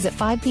Fridays at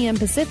 5 p.m.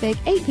 Pacific,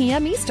 8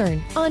 p.m.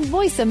 Eastern on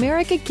Voice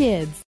America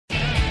Kids.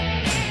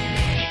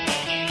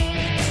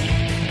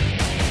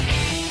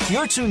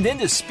 You're tuned in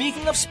to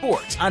Speaking of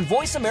Sports on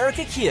Voice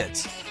America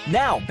Kids.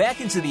 Now,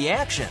 back into the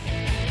action.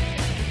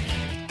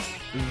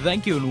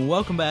 Thank you and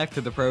welcome back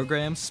to the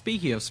program,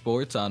 Speaking of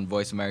Sports on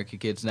Voice America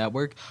Kids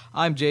Network.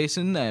 I'm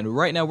Jason, and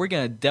right now we're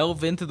going to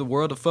delve into the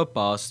world of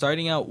football,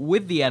 starting out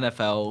with the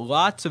NFL.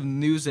 Lots of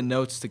news and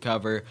notes to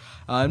cover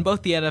in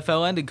both the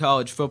NFL and in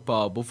college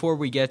football before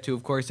we get to,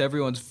 of course,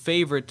 everyone's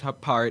favorite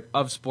part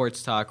of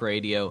sports talk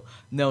radio.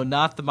 No,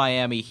 not the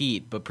Miami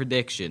Heat, but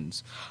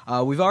predictions.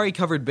 We've already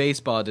covered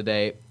baseball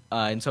today.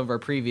 In some of our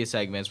previous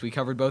segments, we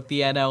covered both the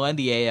NL and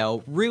the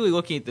AL, really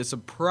looking at the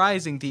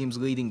surprising teams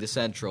leading the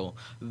Central,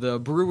 the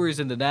Brewers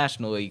in the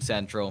National League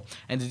Central,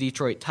 and the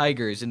Detroit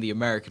Tigers in the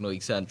American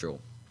League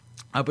Central.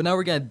 But now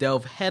we're going to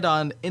delve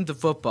head-on into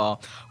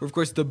football, where, of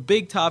course, the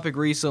big topic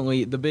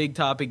recently, the big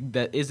topic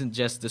that isn't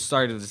just the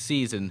start of the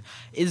season,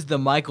 is the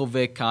Michael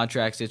Vick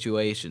contract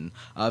situation.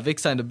 Vick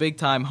signed a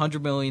big-time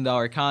 $100 million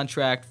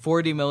contract,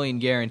 $40 million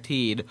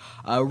guaranteed.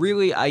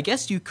 Really, I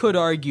guess you could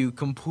argue,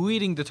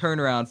 completing the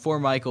turnaround for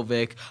Michael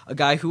Vick, a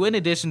guy who, in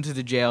addition to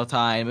the jail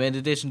time, in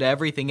addition to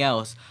everything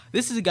else,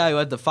 this is a guy who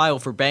had to file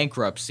for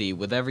bankruptcy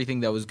with everything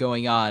that was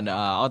going on,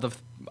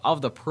 all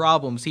the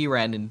problems he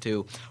ran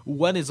into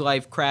when his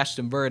life crashed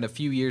and burned a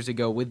few years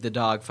ago with the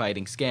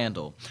dogfighting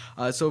scandal.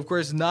 So, of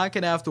course, not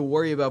going to have to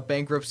worry about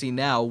bankruptcy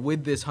now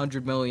with this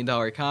 $100 million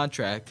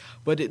contract,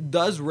 but it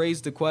does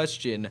raise the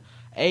question,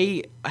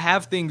 A,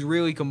 have things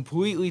really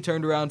completely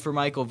turned around for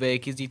Michael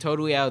Vick? Is he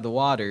totally out of the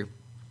water?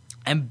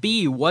 And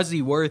B, was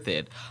he worth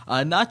it?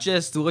 Not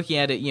just looking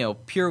at it,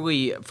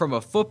 purely from a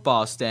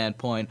football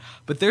standpoint,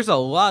 but there's a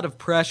lot of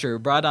pressure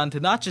brought onto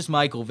not just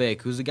Michael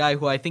Vick, who's a guy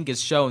who I think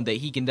has shown that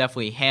he can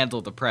definitely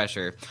handle the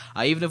pressure.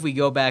 Even if we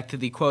go back to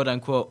the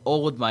quote-unquote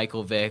old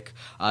Michael Vick,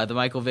 the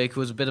Michael Vick who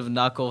was a bit of a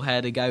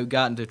knucklehead, a guy who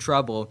got into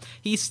trouble,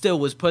 he still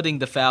was putting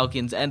the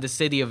Falcons and the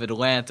city of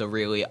Atlanta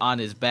really on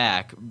his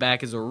back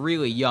as a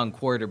really young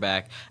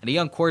quarterback, and a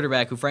young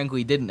quarterback who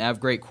frankly didn't have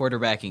great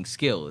quarterbacking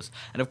skills.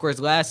 And of course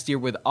last year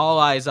with all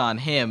eyes on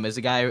him as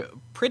a guy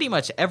pretty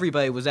much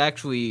everybody was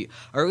actually,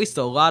 or at least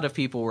a lot of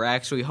people were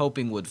actually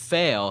hoping would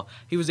fail,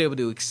 he was able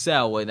to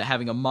excel in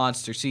having a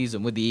monster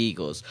season with the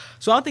Eagles.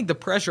 So I don't think the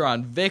pressure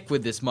on Vick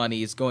with this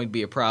money is going to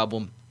be a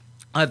problem.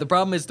 The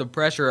problem is the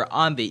pressure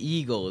on the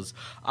Eagles.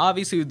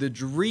 Obviously, the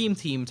dream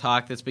team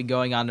talk that's been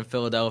going on in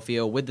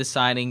Philadelphia with the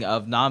signing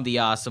of Nnamdi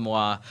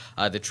Asomugha,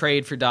 the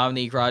trade for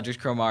Dominique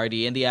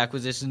Rodgers-Cromartie, and the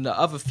acquisition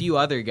of a few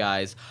other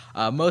guys,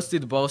 mostly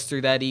to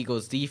bolster that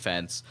Eagles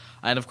defense.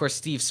 And, of course,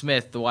 Steve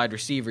Smith, the wide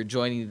receiver,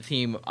 joining the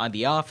team on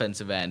the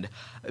offensive end.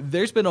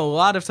 There's been a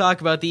lot of talk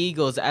about the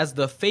Eagles as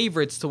the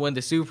favorites to win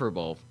the Super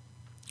Bowl.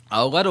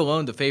 let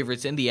alone the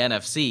favorites in the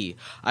NFC.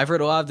 I've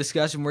heard a lot of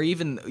discussion where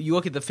even you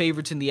look at the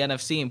favorites in the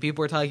NFC and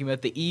people are talking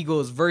about the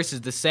Eagles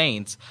versus the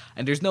Saints,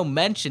 and there's no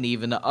mention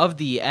even of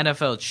the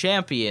NFL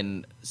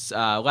champion,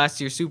 last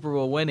year's Super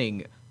Bowl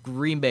winning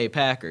Green Bay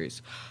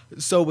Packers.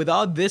 So with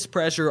all this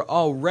pressure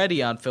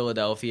already on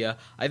Philadelphia,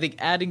 I think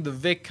adding the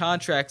Vic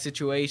contract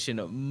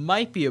situation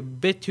might be a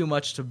bit too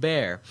much to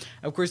bear.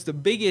 Of course, the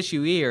big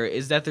issue here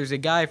is that there's a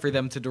guy for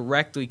them to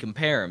directly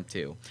compare him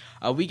to.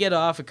 We get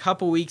off a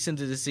couple weeks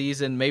into the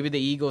season, maybe the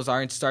Eagles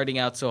aren't starting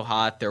out so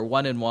hot, they're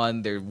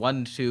 1-1, they're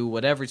 1-2,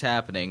 whatever's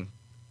happening.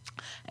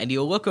 And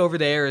you look over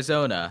to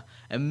Arizona,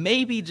 and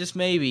maybe, just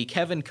maybe,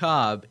 Kevin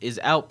Kolb is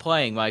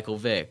outplaying Michael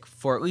Vick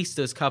for at least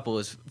those couple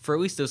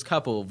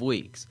of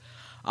weeks.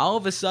 All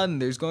of a sudden,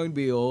 there's going to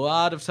be a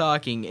lot of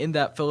talking in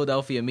that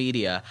Philadelphia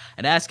media.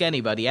 And ask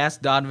anybody,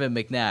 ask Donovan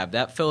McNabb.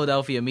 That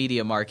Philadelphia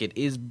media market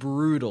is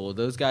brutal.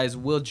 Those guys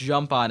will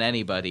jump on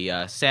anybody,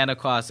 Santa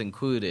Claus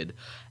included,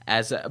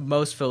 as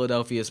most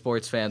Philadelphia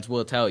sports fans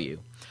will tell you.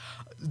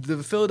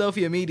 The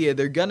Philadelphia media,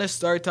 they're going to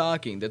start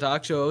talking. The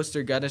talk show hosts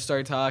are going to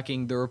start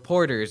talking. The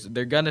reporters,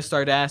 they're going to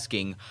start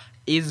asking,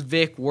 is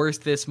Vic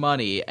worth this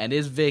money? And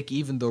is Vic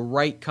even the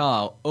right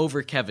call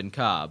over Kevin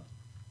Kolb?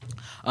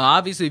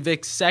 Obviously,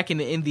 Vic's second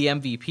in the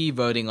MVP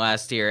voting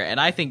last year, and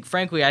I think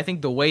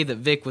the way that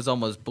Vic was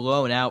almost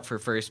blown out for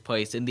first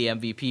place in the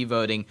MVP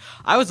voting,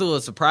 I was a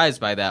little surprised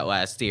by that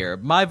last year.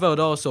 My vote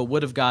also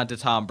would have gone to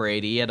Tom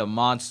Brady. He had a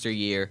monster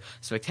year,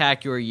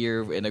 spectacular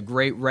year, and a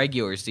great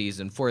regular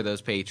season for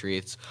those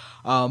Patriots.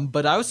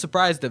 But I was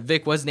surprised that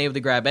Vic wasn't able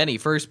to grab any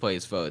first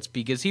place votes,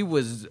 because he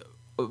was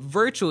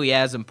virtually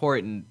as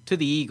important to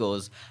the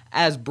Eagles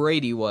as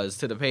Brady was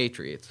to the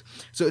Patriots.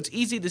 So it's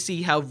easy to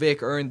see how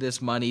Vic earned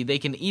this money. They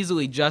can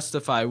easily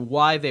justify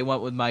why they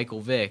went with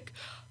Michael Vick.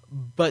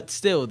 But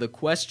still, the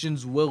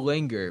questions will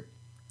linger.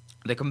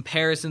 The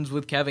comparisons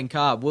with Kevin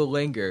Kolb will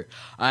linger.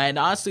 And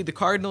honestly, the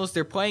Cardinals,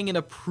 they're playing in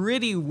a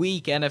pretty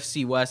weak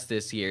NFC West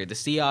this year. The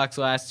Seahawks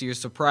last year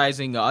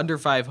surprising under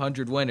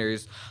 500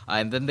 winners,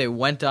 and then they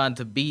went on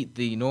to beat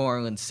the New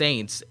Orleans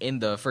Saints in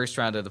the first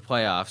round of the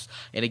playoffs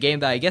in a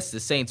game that I guess the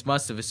Saints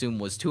must have assumed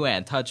was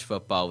two-hand touch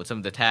football with some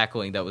of the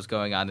tackling that was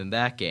going on in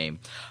that game.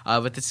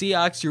 But the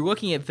Seahawks, you're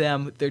looking at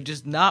them, they're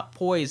just not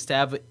poised to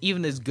have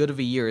even as good of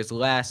a year as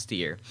last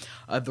year.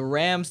 The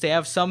Rams, they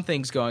have some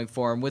things going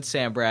for them with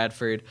Sam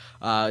Bradford.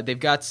 They've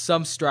got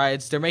some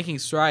strides. They're making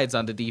strides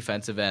on the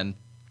defensive end.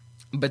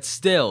 But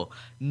still,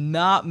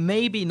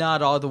 maybe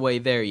not all the way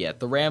there yet.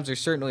 The Rams are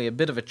certainly a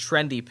bit of a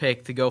trendy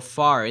pick to go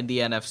far in the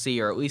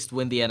NFC, or at least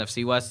win the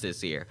NFC West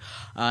this year.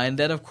 And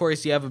then, of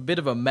course, you have a bit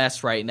of a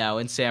mess right now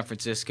in San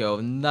Francisco.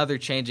 Another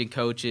changing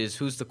coaches.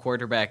 Who's the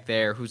quarterback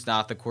there? Who's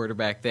not the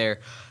quarterback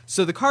there?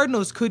 So the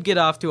Cardinals could get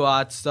off to a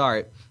hot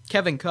start.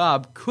 Kevin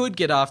Kolb could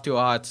get off to a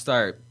hot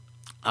start.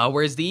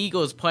 Whereas the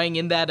Eagles playing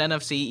in that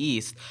NFC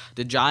East,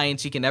 the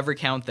Giants, you can never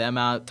count them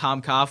out.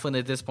 Tom Coughlin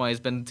at this point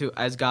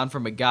has gone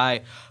from a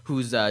guy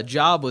whose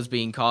job was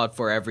being called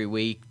for every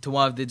week to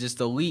one of the just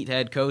elite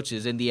head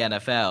coaches in the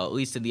NFL, at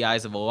least in the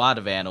eyes of a lot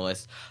of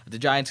analysts. The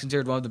Giants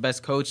considered one of the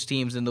best coach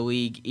teams in the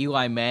league.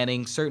 Eli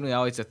Manning, certainly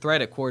always a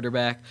threat at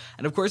quarterback.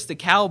 And of course the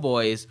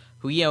Cowboys,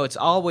 who, it's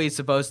always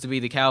supposed to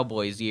be the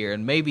Cowboys' year,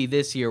 and maybe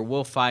this year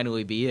will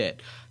finally be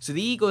it. So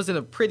the Eagles in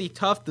a pretty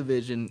tough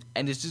division,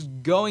 and it's just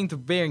going to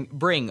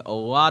bring a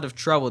lot of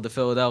trouble to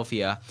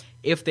Philadelphia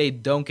if they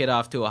don't get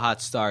off to a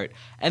hot start,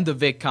 and the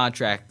Vic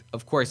contract,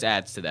 of course,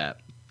 adds to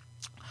that.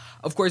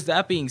 Of course,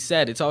 that being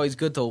said, it's always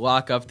good to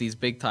lock up these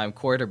big-time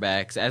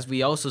quarterbacks, as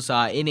we also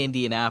saw in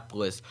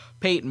Indianapolis.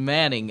 Peyton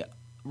Manning,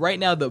 right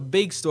now the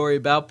big story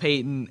about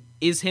Peyton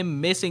is him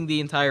missing the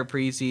entire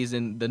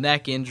preseason, the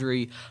neck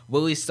injury.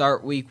 Will he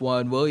start week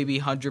 1? Will he be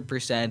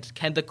 100%?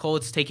 Can the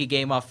Colts take a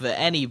game off of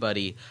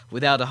anybody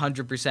without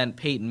 100%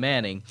 Peyton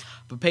Manning?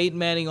 But Peyton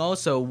Manning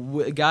also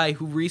a guy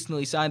who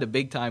recently signed a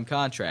big-time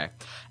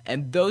contract.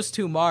 And those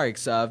two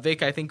marks,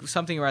 Vic, I think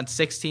something around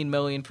 $16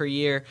 million per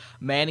year.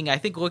 Manning, I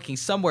think looking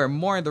somewhere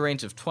more in the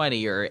range of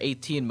 $20 or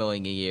 $18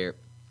 million a year.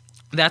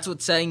 That's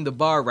what's setting the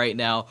bar right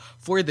now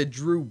for the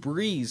Drew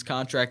Brees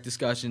contract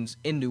discussions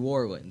in New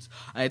Orleans.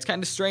 It's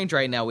kind of strange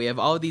right now. We have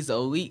all of these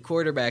elite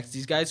quarterbacks,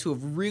 these guys who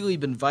have really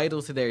been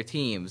vital to their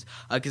teams.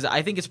 Because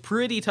I think it's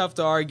pretty tough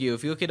to argue,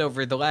 if you look at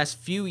over the last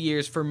few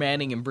years for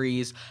Manning and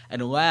Brees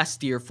and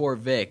last year for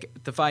Vic,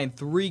 to find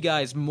three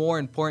guys more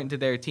important to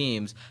their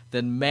teams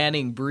than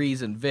Manning,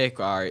 Brees, and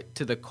Vic are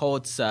to the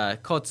Colts,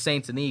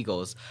 Saints, and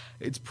Eagles.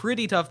 It's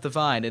pretty tough to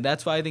find, and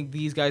that's why I think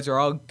these guys are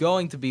all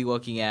going to be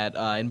looking at,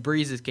 in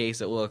Brees' case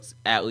it looks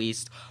at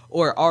least,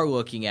 or are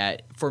looking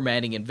at for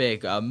Manning and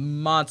Vic,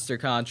 monster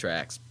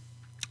contracts.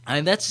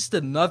 And that's just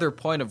another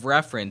point of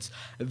reference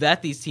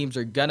that these teams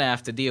are going to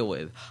have to deal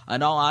with.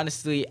 In all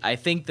honesty, I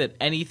think that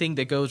anything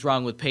that goes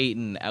wrong with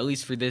Peyton, at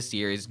least for this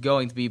year, is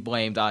going to be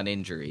blamed on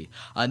injury.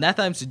 Not that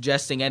I'm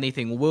suggesting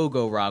anything will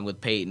go wrong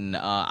with Peyton.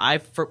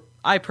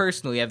 I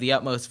personally have the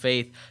utmost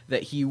faith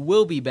that he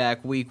will be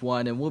back week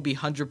 1 and will be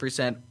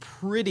 100%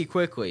 pretty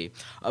quickly.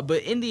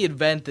 But in the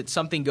event that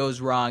something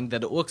goes wrong,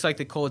 that it looks like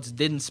the Colts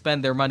didn't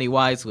spend their money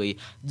wisely,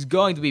 it's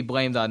going to be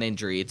blamed on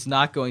injury. It's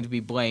not going to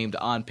be blamed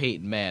on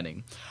Peyton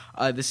Manning.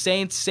 The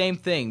Saints, same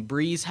thing.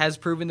 Breeze has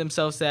proven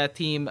themselves to that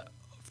team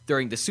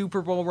during the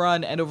Super Bowl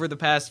run and over the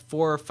past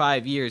 4 or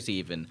 5 years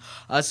even.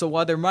 So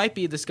while there might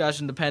be a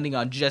discussion depending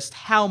on just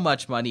how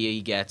much money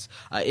he gets,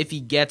 if he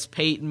gets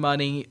Peyton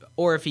money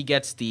or if he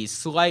gets the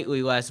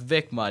slightly less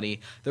Vic money,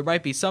 there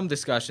might be some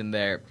discussion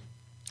there.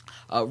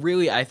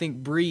 Really, I think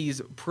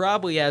Breeze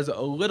probably has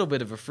a little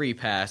bit of a free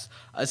pass,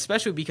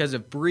 especially because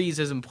if Breeze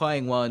isn't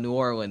playing well in New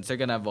Orleans, they're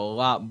going to have a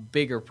lot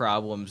bigger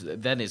problems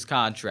than his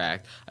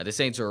contract. The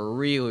Saints are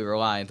really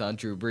reliant on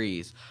Drew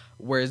Brees.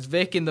 Whereas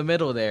Vic in the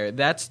middle there,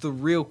 that's the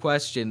real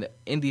question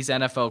in these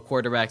NFL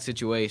quarterback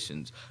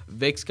situations.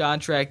 Vic's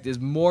contract is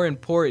more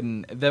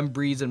important than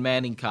Brees and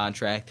Manning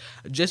contract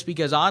just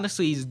because,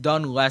 honestly, he's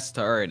done less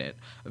to earn it.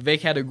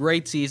 Vic had a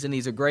great season.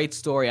 He's a great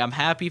story. I'm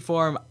happy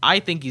for him.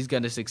 I think he's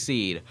going to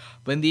succeed.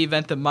 But in the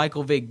event that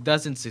Michael Vick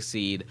doesn't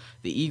succeed,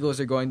 the Eagles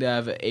are going to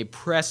have a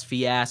press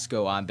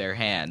fiasco on their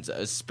hands,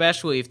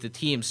 especially if the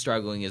team's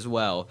struggling as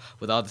well,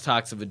 with all the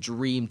talks of a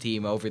dream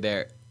team over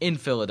there in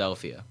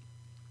Philadelphia.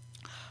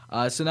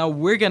 So now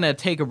we're going to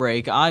take a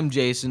break. I'm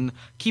Jason.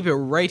 Keep it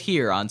right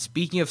here on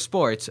Speaking of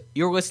Sports.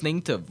 You're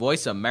listening to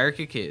Voice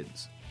America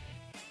Kids.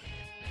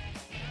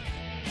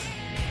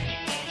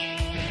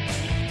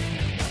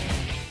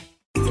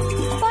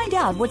 Find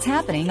out what's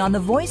happening on the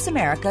Voice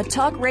America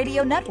Talk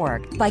Radio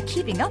Network by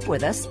keeping up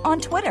with us on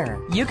Twitter.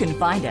 You can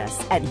find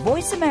us at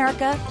Voice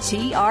America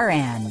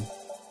TRN.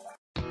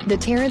 The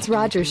Terrence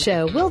Rogers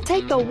Show will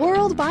take the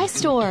world by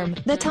storm.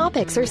 The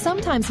topics are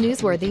sometimes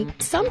newsworthy,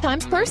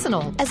 sometimes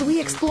personal, as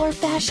we explore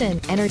fashion,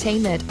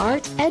 entertainment,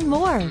 art, and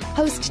more.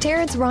 Host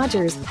Terrence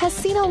Rogers has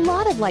seen a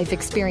lot of life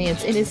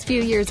experience in his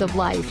few years of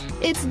life.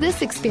 It's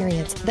this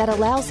experience that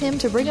allows him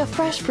to bring a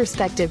fresh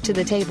perspective to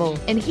the table,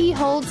 and he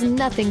holds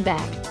nothing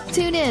back.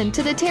 Tune in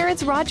to The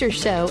Terrence Rogers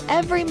Show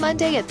every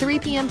Monday at 3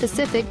 p.m.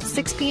 Pacific,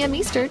 6 p.m.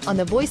 Eastern on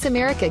the Voice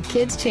America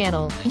Kids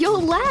channel.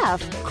 You'll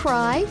laugh,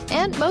 cry,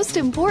 and most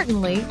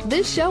importantly,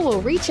 this show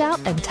will reach out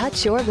and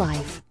touch your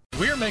life.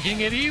 We're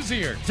making it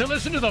easier to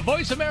listen to the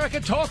Voice America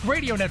Talk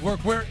Radio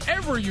Network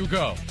wherever you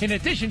go. In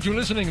addition to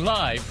listening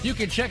live, you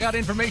can check out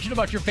information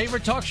about your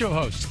favorite talk show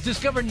hosts,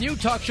 discover new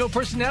talk show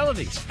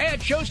personalities,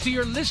 add shows to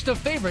your list of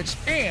favorites,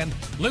 and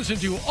listen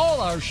to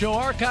all our show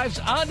archives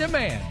on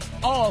demand.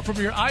 All from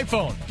your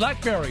iPhone,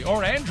 BlackBerry,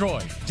 or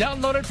Android.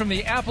 Download it from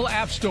the Apple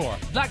App Store,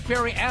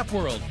 BlackBerry App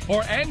World,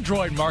 or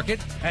Android Market,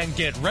 and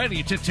get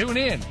ready to tune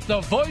in.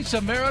 The Voice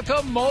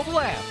America mobile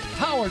app,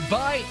 powered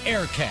by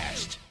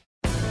Aircast.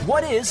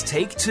 What is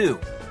Take Two?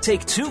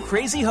 Take two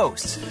crazy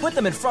hosts, put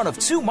them in front of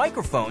two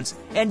microphones,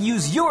 and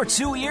use your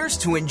two ears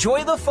to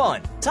enjoy the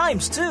fun.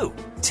 Times two.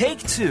 Take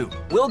Two.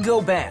 We'll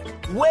go back,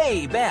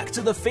 way back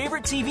to the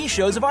favorite TV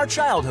shows of our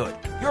childhood.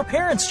 Your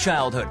parents'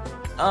 childhood.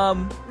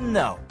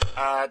 No.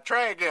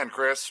 Try again,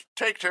 Chris.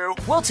 Take two.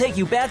 We'll take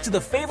you back to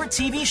the favorite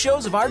TV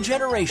shows of our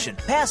generation,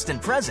 past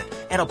and present,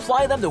 and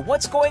apply them to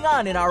what's going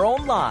on in our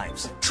own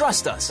lives.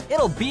 Trust us,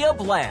 it'll be a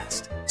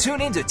blast.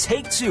 Tune in to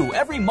Take Two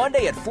every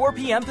Monday at 4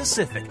 p.m.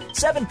 Pacific,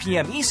 7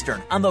 p.m.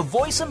 Eastern on the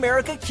Voice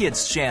America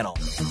Kids channel.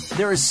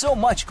 There is so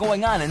much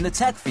going on in the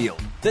tech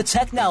field. The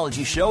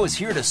Technology Show is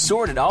here to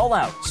sort it all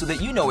out so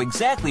that you know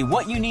exactly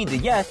what you need to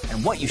get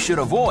and what you should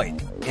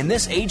avoid. In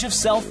this age of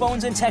cell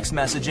phones and text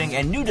messaging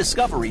and new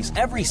discoveries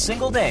every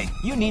single day,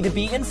 you need to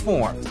be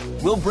informed.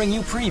 We'll bring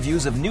you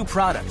previews of new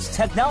products,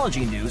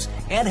 technology news,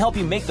 and help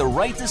you make the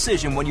right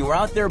decision when you are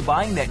out there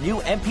buying that new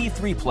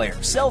MP3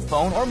 player, cell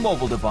phone, or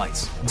mobile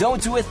device.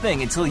 Don't do a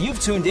thing until you've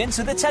tuned in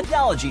to The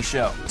Technology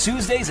Show,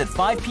 Tuesdays at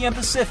 5 p.m.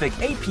 Pacific,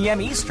 8 p.m.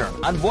 Eastern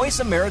on Voice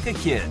America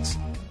Kids.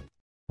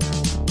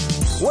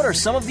 What are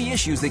some of the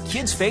issues that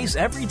kids face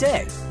every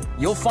day?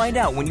 You'll find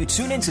out when you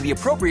tune into the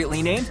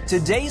appropriately named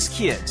Today's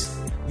Kids.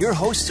 Your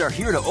hosts are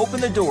here to open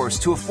the doors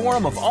to a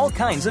forum of all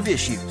kinds of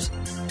issues.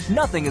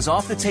 Nothing is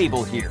off the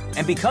table here,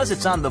 and because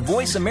it's on the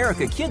Voice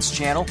America Kids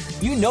channel,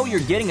 you know you're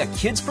getting a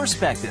kid's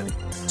perspective.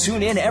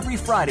 Tune in every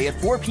Friday at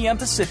 4 p.m.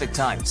 Pacific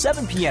Time,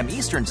 7 p.m.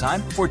 Eastern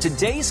Time for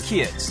Today's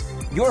Kids.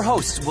 Your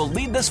hosts will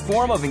lead this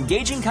forum of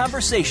engaging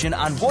conversation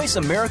on Voice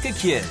America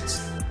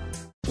Kids.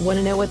 Want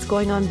to know what's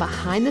going on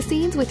behind the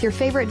scenes with your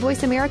favorite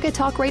Voice America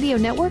Talk Radio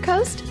Network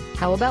host?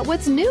 How about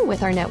what's new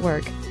with our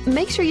network?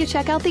 Make sure you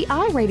check out the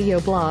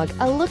iRadio blog,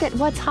 a look at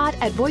what's hot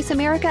at Voice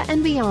America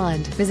and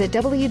beyond. Visit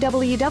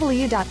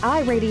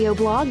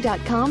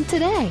www.iradioblog.com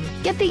today.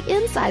 Get the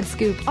inside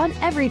scoop on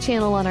every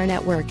channel on our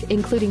network,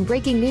 including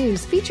breaking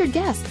news, featured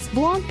guests,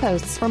 blog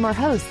posts from our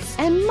hosts,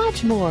 and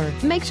much more.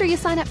 Make sure you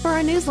sign up for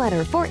our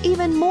newsletter for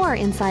even more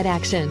inside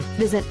action.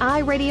 Visit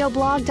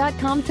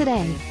iradioblog.com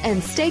today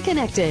and stay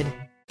connected.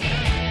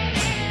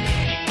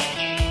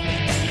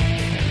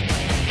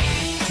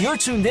 You're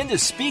tuned in to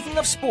Speaking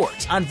of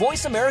Sports on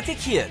Voice America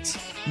Kids.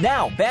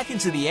 Now, back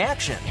into the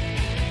action.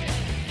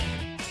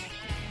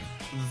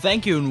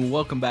 Thank you and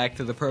welcome back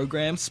to the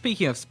program.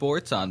 Speaking of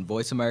sports on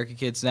Voice America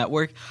Kids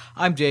Network,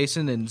 I'm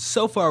Jason, and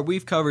so far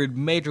we've covered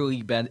Major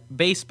League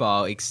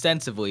Baseball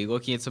extensively,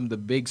 looking at some of the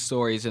big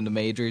stories in the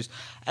majors,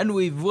 and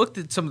we've looked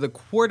at some of the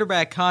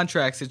quarterback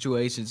contract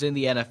situations in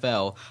the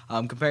NFL,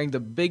 comparing the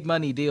big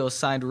money deals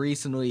signed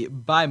recently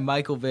by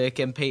Michael Vick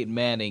and Peyton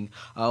Manning,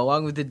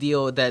 along with the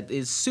deal that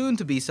is soon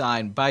to be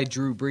signed by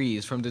Drew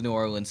Brees from the New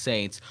Orleans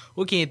Saints,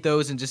 looking at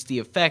those and just the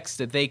effects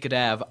that they could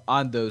have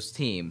on those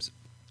teams.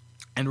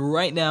 And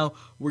right now,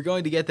 we're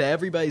going to get to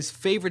everybody's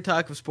favorite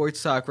talk of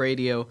sports talk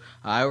radio.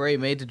 I already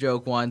made the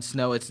joke once.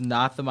 No, it's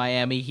not the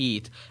Miami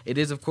Heat. It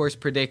is, of course,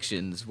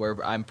 predictions, where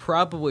I'm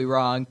probably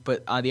wrong,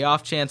 but on the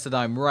off chance that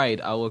I'm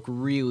right, I'll look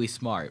really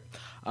smart.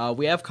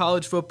 We have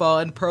college football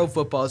and pro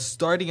football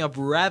starting up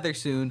rather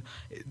soon.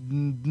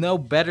 No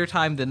better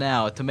time than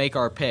now to make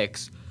our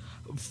picks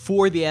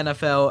for the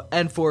NFL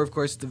and for, of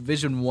course,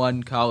 Division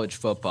I college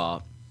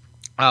football.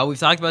 We've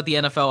talked about the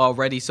NFL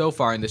already so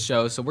far in the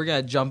show, so we're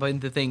going to jump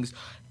into things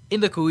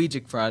in the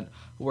collegiate front,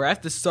 where I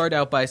have to start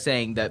out by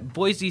saying that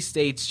Boise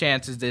State's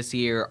chances this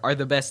year are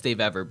the best they've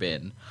ever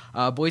been.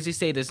 Boise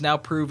State has now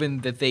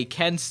proven that they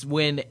can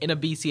win in a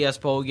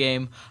BCS bowl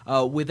game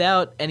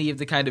without any of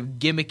the kind of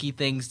gimmicky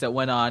things that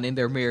went on in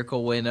their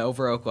miracle win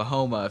over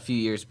Oklahoma a few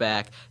years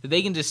back, that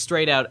they can just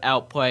straight out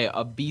outplay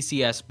a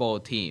BCS bowl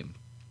team.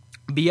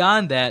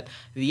 Beyond that,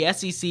 the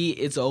SEC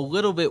is a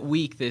little bit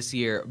weak this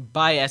year,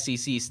 by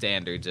SEC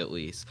standards at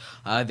least.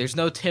 There's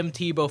no Tim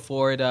Tebow,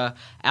 Florida.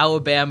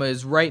 Alabama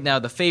is right now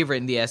the favorite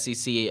in the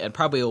SEC and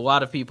probably a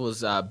lot of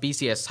people's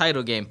BCS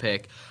title game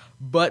pick,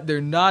 but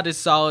they're not as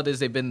solid as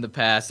they've been in the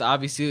past.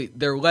 Obviously,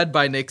 they're led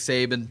by Nick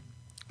Saban.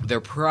 They're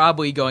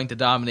probably going to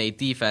dominate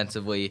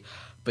defensively.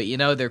 But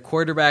their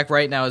quarterback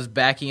right now is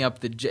backing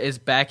up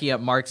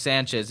Mark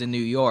Sanchez in New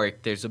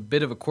York. There's a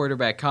bit of a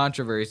quarterback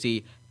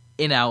controversy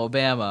in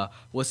Alabama.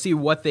 We'll see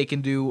what they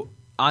can do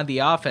on the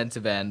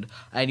offensive end.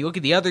 And you look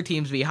at the other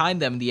teams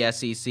behind them in the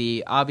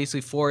SEC,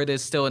 obviously Florida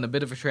is still in a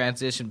bit of a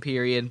transition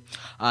period.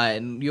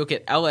 And you look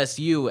at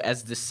LSU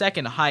as the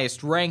second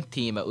highest ranked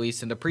team, at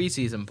least in the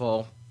preseason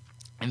poll.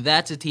 And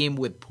that's a team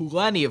with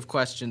plenty of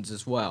questions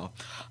as well.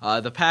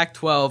 The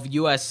Pac-12,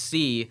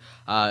 USC,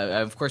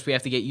 of course we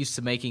have to get used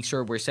to making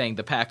sure we're saying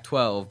the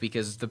Pac-12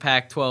 because the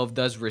Pac-12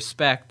 does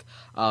respect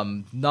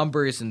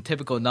numbers and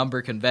typical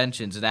number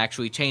conventions and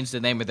actually changed the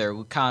name of their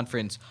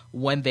conference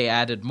when they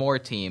added more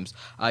teams.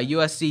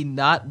 USC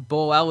not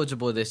bowl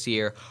eligible this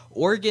year.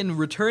 Oregon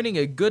returning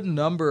a good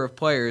number of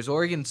players.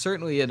 Oregon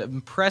certainly an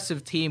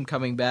impressive team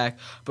coming back,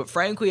 but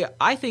frankly,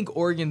 I think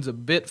Oregon's a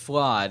bit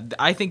flawed.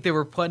 I think they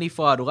were plenty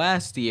flawed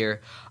last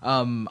year.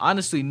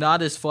 Honestly,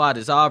 not as flawed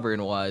as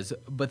Auburn was,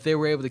 but they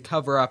were able to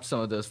cover up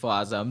some of those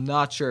flaws. I'm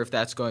not sure if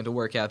that's going to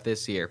work out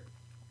this year.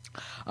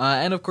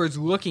 And of course,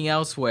 looking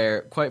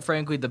elsewhere, quite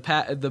frankly,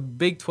 the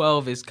Big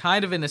 12 is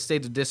kind of in a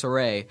state of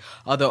disarray,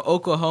 although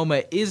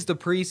Oklahoma is the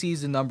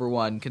preseason number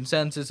one,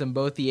 consensus in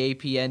both the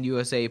AP and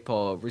USA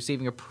poll,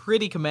 receiving a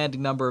pretty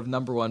commanding number of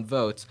number one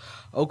votes.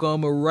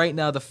 Oklahoma right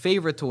now the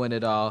favorite to win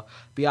it all.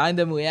 Behind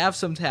them, we have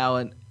some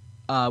talent.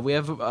 We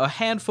have a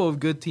handful of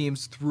good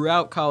teams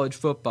throughout college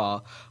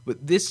football,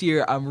 but this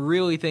year I'm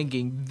really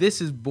thinking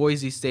this is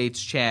Boise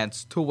State's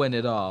chance to win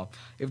it all.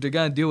 If they're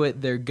going to do it,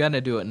 they're going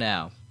to do it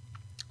now.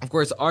 Of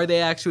course, are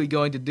they actually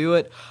going to do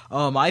it?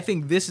 I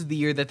think this is the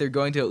year that they're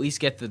going to at least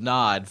get the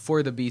nod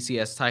for the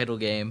BCS title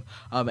game,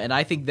 and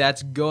I think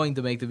that's going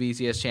to make the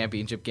BCS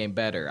championship game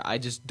better. I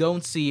just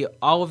don't see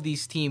all of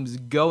these teams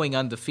going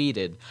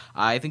undefeated.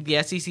 I think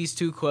the SEC is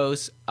too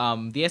close.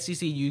 The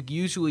SEC, you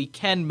usually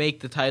can make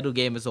the title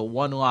game as a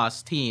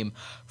one-loss team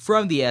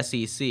from the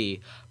SEC,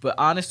 but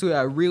honestly,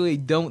 I really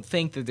don't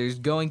think that there's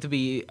going to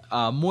be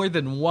more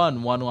than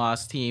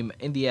one-loss team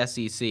in the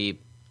SEC.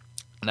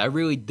 And I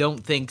really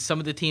don't think some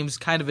of the teams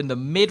kind of in the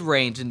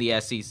mid-range in the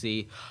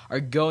SEC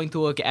are going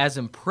to look as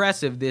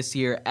impressive this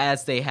year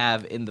as they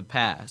have in the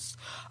past.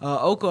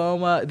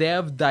 Oklahoma, they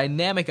have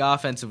dynamic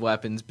offensive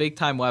weapons,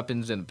 big-time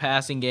weapons in the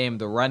passing game,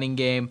 the running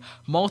game,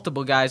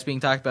 multiple guys being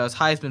talked about as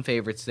Heisman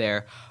favorites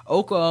there.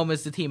 Oklahoma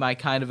is the team I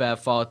kind of have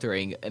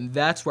faltering, and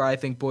that's where I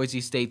think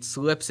Boise State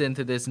slips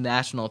into this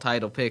national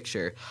title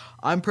picture.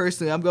 I'm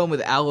going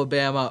with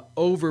Alabama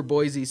over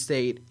Boise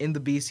State in the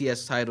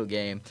BCS title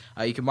game.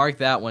 You can mark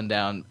that one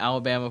down.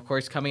 Alabama, of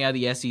course, coming out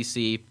of the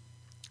SEC.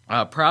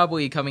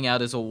 Probably coming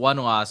out as a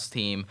one-loss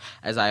team,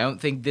 as I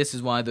don't think this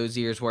is one of those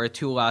years where a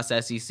two-loss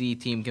SEC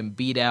team can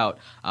beat out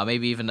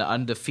maybe even an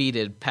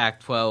undefeated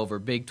Pac-12 or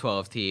Big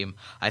 12 team.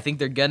 I think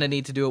they're going to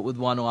need to do it with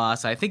one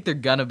loss. I think they're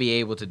going to be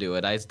able to do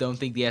it. I just don't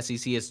think the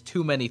SEC has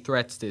too many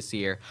threats this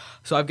year.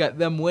 So I've got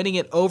them winning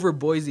it over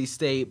Boise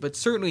State, but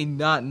certainly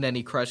not in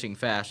any crushing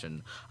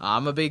fashion.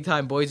 I'm a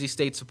big-time Boise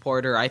State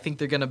supporter. I think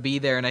they're going to be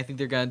there, and I think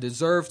they're going to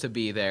deserve to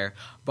be there.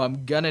 But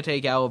I'm going to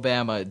take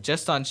Alabama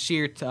just on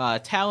sheer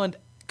talent,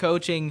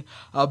 coaching.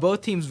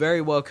 Both teams very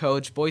well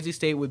coached. Boise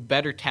State with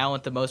better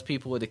talent than most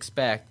people would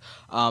expect.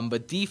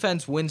 But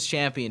defense wins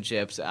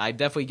championships. I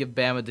definitely give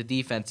Bama the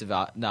defensive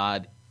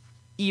nod,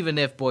 even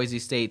if Boise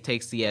State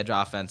takes the edge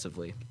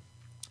offensively.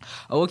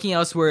 Looking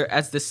elsewhere,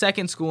 as the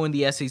second school in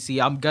the SEC,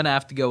 I'm going to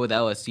have to go with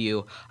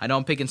LSU. I know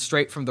I'm picking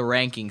straight from the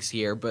rankings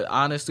here, but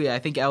honestly, I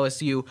think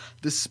LSU,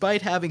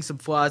 despite having some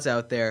flaws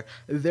out there,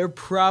 they're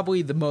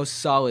probably the most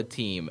solid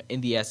team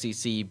in the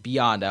SEC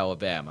beyond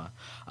Alabama.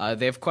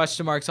 They have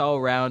question marks all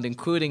around,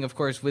 including, of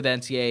course, with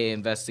NCAA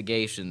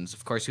investigations.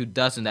 Of course, who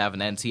doesn't have an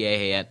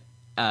NCAA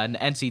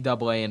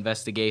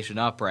investigation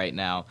up right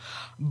now?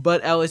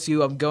 But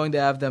LSU, I'm going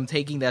to have them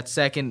taking that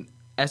second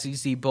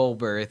SEC bowl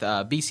berth,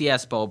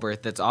 BCS bowl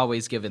berth that's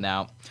always given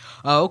out.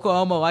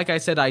 Oklahoma, like I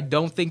said, I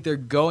don't think they're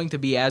going to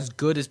be as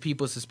good as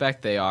people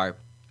suspect they are.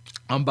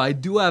 But I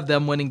do have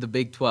them winning the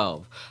Big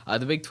 12.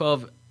 The Big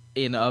 12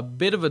 in a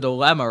bit of a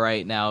dilemma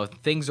right now.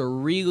 Things are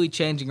really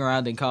changing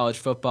around in college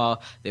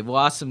football. They've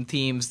lost some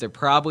teams. They're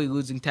probably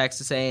losing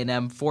Texas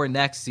A&M for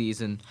next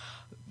season.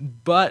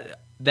 But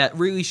that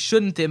really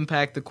shouldn't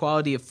impact the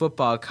quality of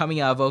football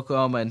coming out of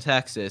Oklahoma and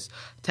Texas.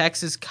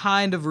 Texas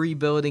kind of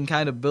rebuilding,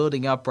 kind of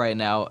building up right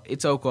now.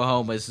 It's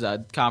Oklahoma's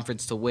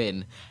conference to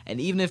win. And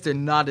even if they're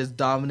not as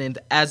dominant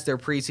as their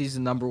preseason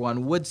number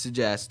one would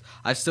suggest,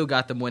 I've still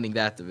got them winning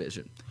that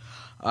division.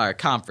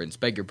 Conference,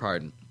 beg your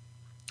pardon.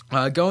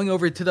 Going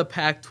over to the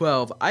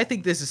Pac-12, I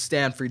think this is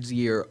Stanford's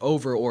year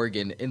over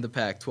Oregon in the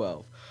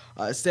Pac-12.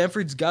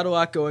 Stanford's got a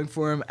lot going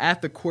for him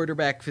at the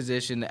quarterback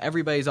position.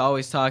 Everybody's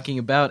always talking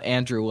about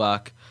Andrew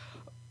Luck.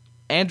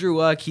 Andrew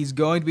Luck, he's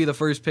going to be the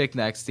first pick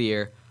next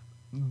year,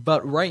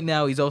 but right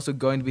now he's also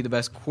going to be the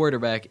best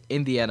quarterback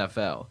in the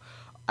NFL.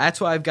 That's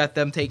why I've got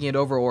them taking it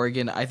over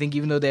Oregon. I think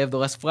even though they have the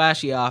less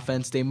flashy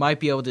offense, they might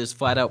be able to just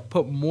flat out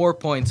put more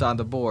points on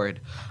the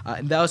board.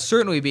 And that'll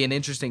certainly be an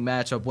interesting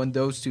matchup when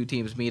those two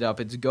teams meet up.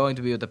 It's going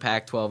to be with the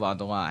Pac-12 on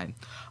the line.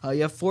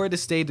 Florida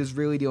State is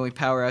really the only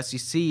power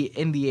SEC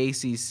in the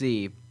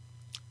ACC.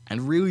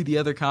 And really the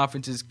other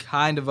conference is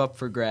kind of up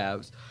for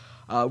grabs.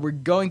 We're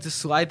going to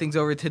slide things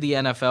over to the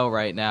NFL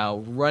right now,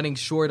 running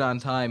short on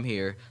time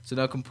here, so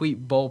no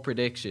complete bowl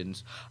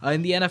predictions.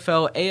 In the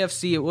NFL,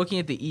 AFC, looking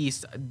at the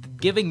East,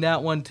 giving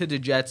that one to the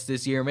Jets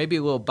this year, maybe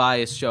a little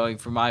bias showing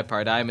for my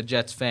part. I am a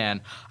Jets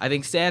fan. I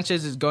think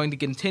Sanchez is going to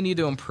continue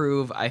to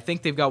improve. I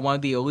think they've got one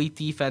of the elite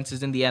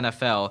defenses in the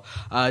NFL.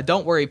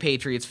 Don't worry,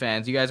 Patriots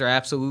fans. You guys are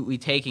absolutely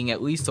taking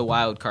at least a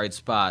wild card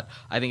spot.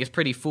 I think it's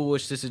pretty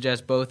foolish to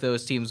suggest both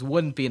those teams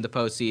wouldn't be in the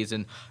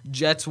postseason.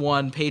 Jets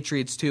 1,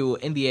 Patriots 2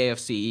 in the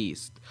AFC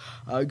East.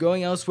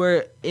 Going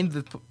elsewhere in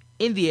the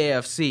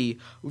AFC,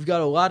 we've got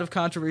a lot of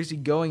controversy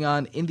going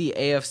on in the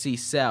AFC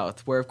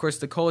South, where, of course,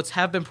 the Colts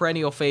have been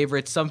perennial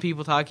favorites. Some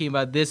people talking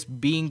about this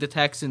being the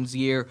Texans'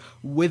 year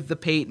with the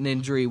Peyton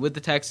injury, with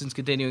the Texans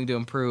continuing to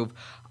improve.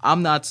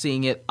 I'm not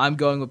seeing it. I'm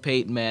going with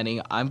Peyton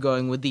Manning. I'm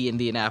going with the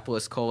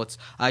Indianapolis Colts.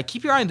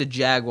 Keep your eye on the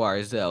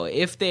Jaguars, though.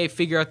 If they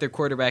figure out their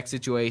quarterback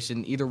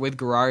situation, either with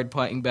Garrard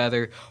playing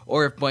better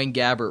or if Blaine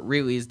Gabbert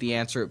really is the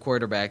answer at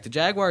quarterback, the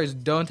Jaguars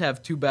don't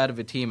have too bad of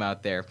a team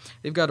out there.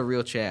 They've got a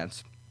real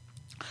chance.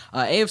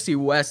 AFC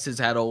West has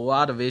had a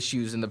lot of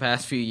issues in the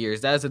past few years.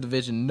 That is a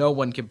division no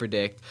one can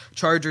predict.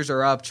 Chargers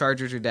are up,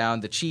 Chargers are down.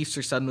 The Chiefs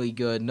are suddenly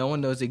good. No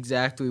one knows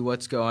exactly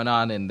what's going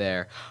on in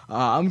there.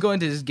 I'm going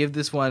to just give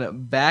this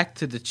one back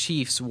to the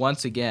Chiefs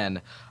once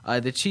again.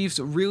 The Chiefs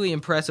really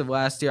impressive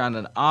last year on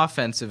an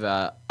offensive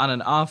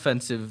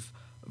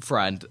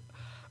front.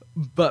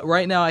 But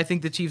right now, I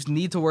think the Chiefs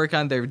need to work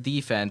on their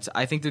defense.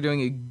 I think they're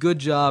doing a good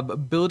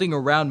job building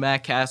around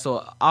Matt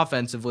Castle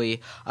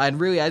offensively. And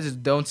really, I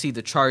just don't see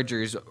the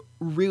Chargers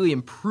really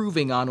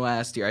improving on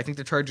last year. I think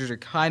the Chargers are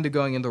kind of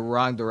going in the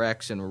wrong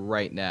direction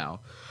right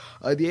now.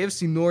 The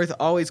AFC North,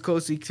 always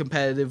closely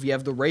competitive. You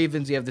have the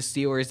Ravens, you have the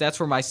Steelers. That's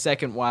where my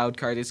second wild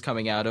card is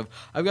coming out of.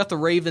 I've got the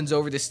Ravens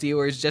over the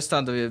Steelers just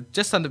on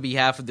the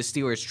behalf of the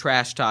Steelers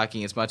trash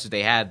talking as much as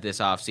they had this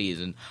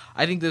offseason.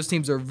 I think those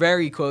teams are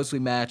very closely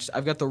matched.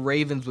 I've got the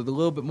Ravens with a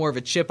little bit more of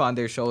a chip on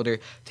their shoulder,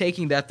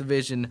 taking that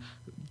division,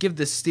 give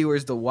the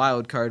Steelers the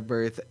wild card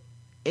berth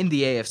in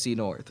the AFC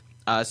North.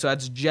 So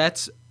that's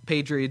Jets,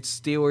 Patriots,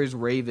 Steelers,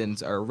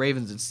 Ravens, or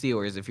Ravens and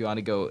Steelers if you want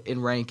to go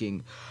in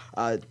ranking.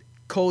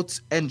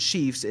 Colts and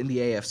Chiefs in the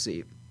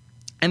AFC.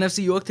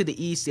 NFC, you look to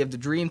the East, you have the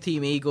Dream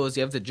Team Eagles,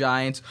 you have the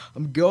Giants.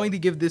 I'm going to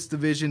give this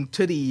division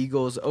to the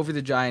Eagles over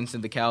the Giants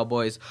and the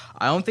Cowboys.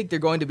 I don't think they're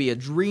going to be a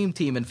dream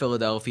team in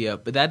Philadelphia,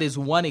 but that is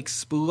one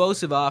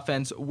explosive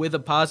offense with a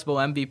possible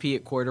MVP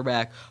at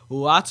quarterback.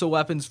 Lots of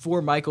weapons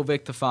for Michael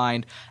Vick to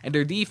find. And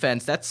their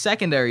defense, that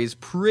secondary is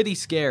pretty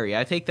scary.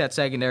 I take that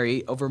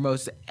secondary over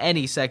most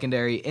any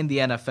secondary in the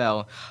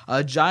NFL.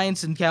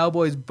 Giants and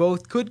Cowboys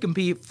both could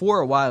compete for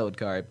a wild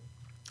card.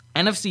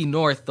 NFC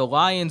North, the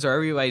Lions are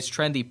everybody's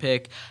trendy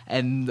pick,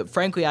 and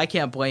frankly, I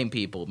can't blame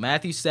people.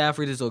 Matthew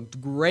Stafford has looked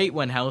great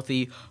when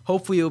healthy.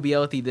 Hopefully he'll be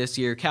healthy this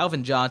year.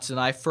 Calvin Johnson,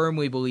 I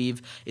firmly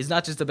believe, is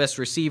not just the best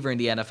receiver in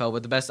the NFL,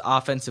 but the best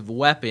offensive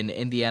weapon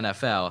in the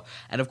NFL.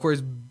 And of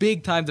course,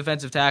 big-time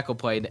defensive tackle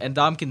play, and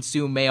Ndamukong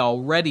Suh may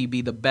already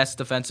be the best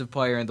defensive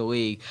player in the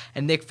league,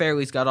 and Nick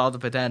Fairley's got all the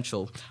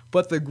potential.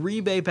 But the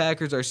Green Bay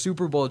Packers are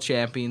Super Bowl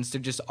champions.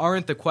 There just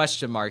aren't the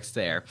question marks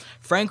there.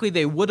 Frankly,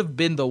 they would have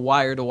been the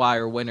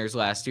wire-to-wire winner winners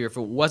last year if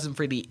it wasn't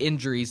for the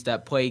injuries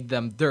that plagued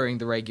them during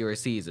the regular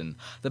season.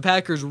 The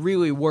Packers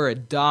really were a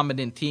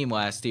dominant team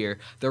last year.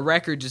 The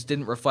record just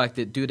didn't reflect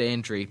it due to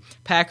injury.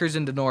 Packers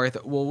in the North.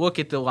 We'll look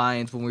at the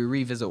Lions when we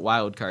revisit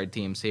wildcard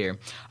teams here.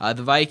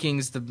 The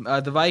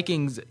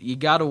Vikings, you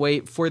gotta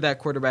wait for that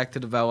quarterback to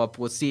develop.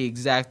 We'll see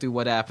exactly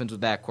what happens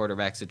with that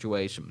quarterback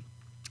situation.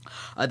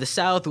 The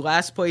South,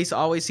 last place,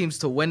 always seems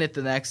to win it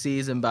the next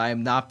season, but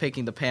I'm not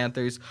picking the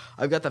Panthers.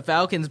 I've got the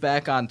Falcons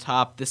back on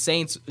top. The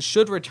Saints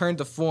should return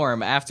to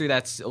form after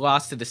that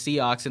loss to the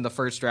Seahawks in the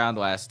first round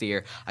last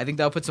year. I think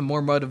that'll put some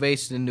more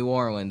motivation in New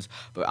Orleans.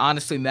 But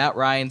honestly, Matt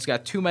Ryan's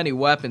got too many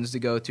weapons to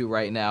go to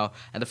right now,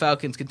 and the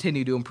Falcons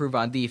continue to improve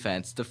on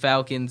defense. The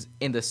Falcons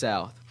in the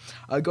South.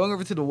 Going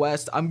over to the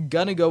West, I'm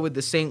going to go with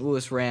the St.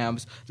 Louis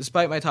Rams.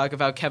 Despite my talk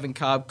about Kevin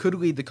Kolb could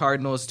lead the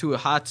Cardinals to a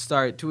hot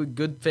start, to a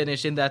good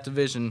finish in that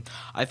division,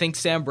 I think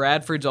Sam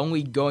Bradford's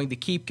only going to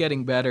keep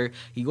getting better.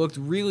 He looked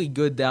really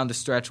good down the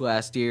stretch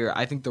last year.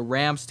 I think the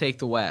Rams take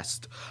the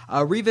West.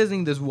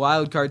 Revisiting this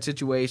wild card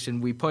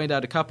situation, we point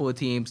out a couple of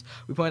teams.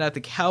 We point out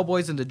the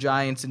Cowboys and the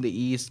Giants in the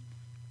East.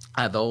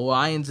 The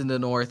Lions in the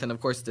North, and of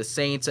course the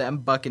Saints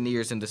and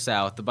Buccaneers in the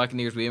South. The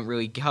Buccaneers we didn't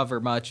really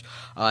cover much.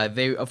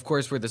 They, of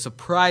course, were the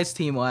surprise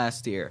team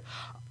last year.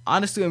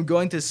 Honestly, I'm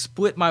going to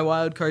split my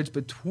wild cards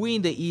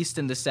between the East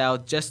and the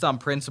South just on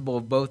principle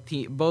of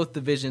both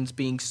divisions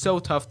being so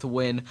tough to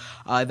win.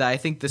 That I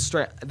think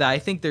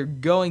they're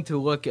going to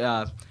look.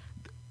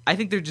 I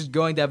think they're just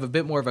going to have a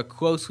bit more of a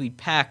closely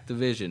packed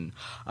division,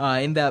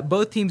 in that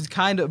both divisions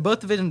kind of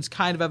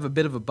have a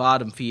bit of a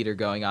bottom feeder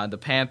going on. The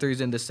Panthers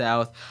in the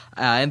South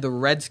and the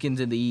Redskins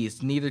in the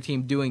East. Neither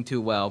team doing too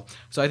well.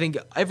 So I think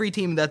every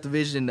team in that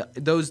division,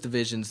 those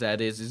divisions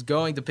that is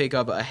going to pick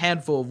up a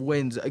handful of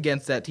wins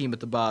against that team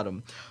at the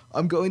bottom.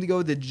 I'm going to go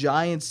with the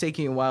Giants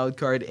taking a wild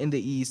card in the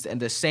East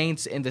and the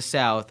Saints in the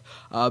South.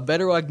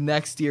 Better luck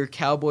next year,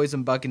 Cowboys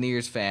and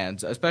Buccaneers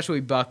fans,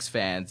 especially Bucs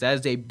fans. That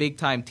is a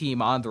big-time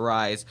team on the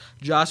rise.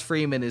 Josh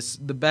Freeman is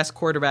the best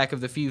quarterback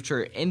of the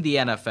future in the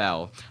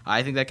NFL.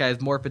 I think that guy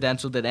has more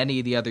potential than any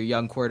of the other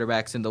young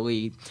quarterbacks in the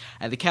league.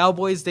 And the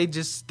Cowboys,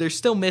 they're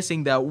still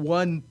missing that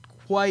one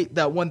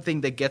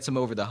thing that gets them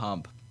over the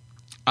hump.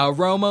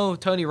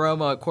 Tony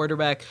Romo at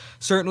quarterback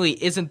certainly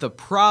isn't the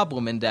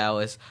problem in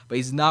Dallas, but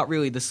he's not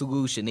really the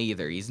solution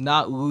either. He's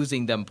not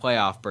losing them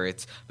playoff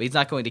berths, but he's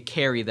not going to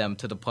carry them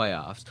to the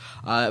playoffs.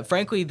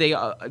 Frankly, they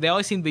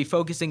always seem to be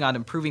focusing on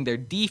improving their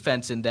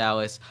defense in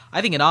Dallas.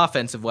 I think an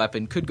offensive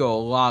weapon could go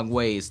a long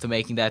ways to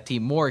making that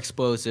team more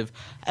explosive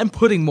and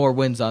putting more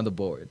wins on the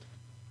board.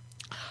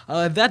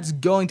 That's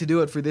going to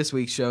do it for this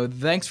week's show.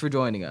 Thanks for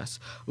joining us.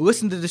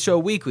 Listen to the show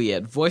weekly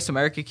at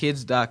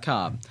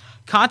voiceamericakids.com.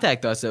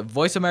 Contact us at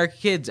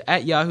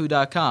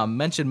voiceamericakids@yahoo.com.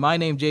 Mention my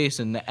name,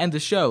 Jason, and the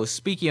show,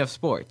 Speaking of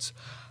Sports.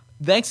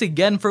 Thanks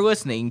again for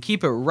listening.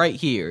 Keep it right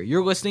here.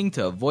 You're listening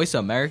to Voice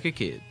America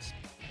Kids.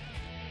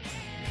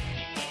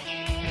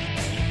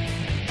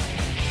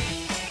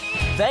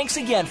 Thanks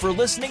again for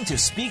listening to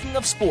Speaking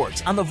of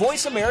Sports on the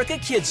Voice America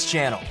Kids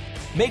channel.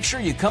 Make sure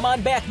you come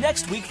on back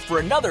next week for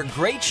another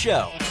great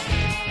show.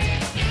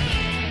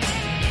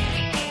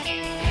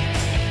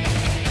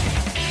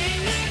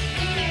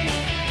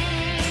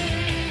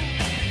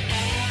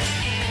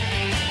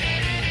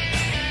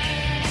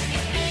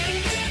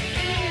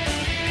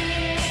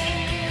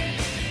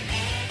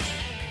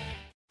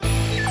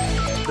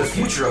 The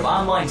future of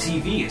online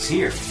TV is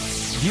here.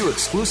 View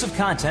exclusive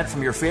content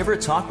from your favorite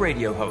talk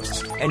radio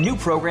hosts and new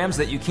programs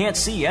that you can't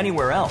see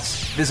anywhere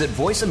else. Visit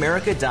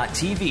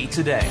voiceamerica.tv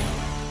today.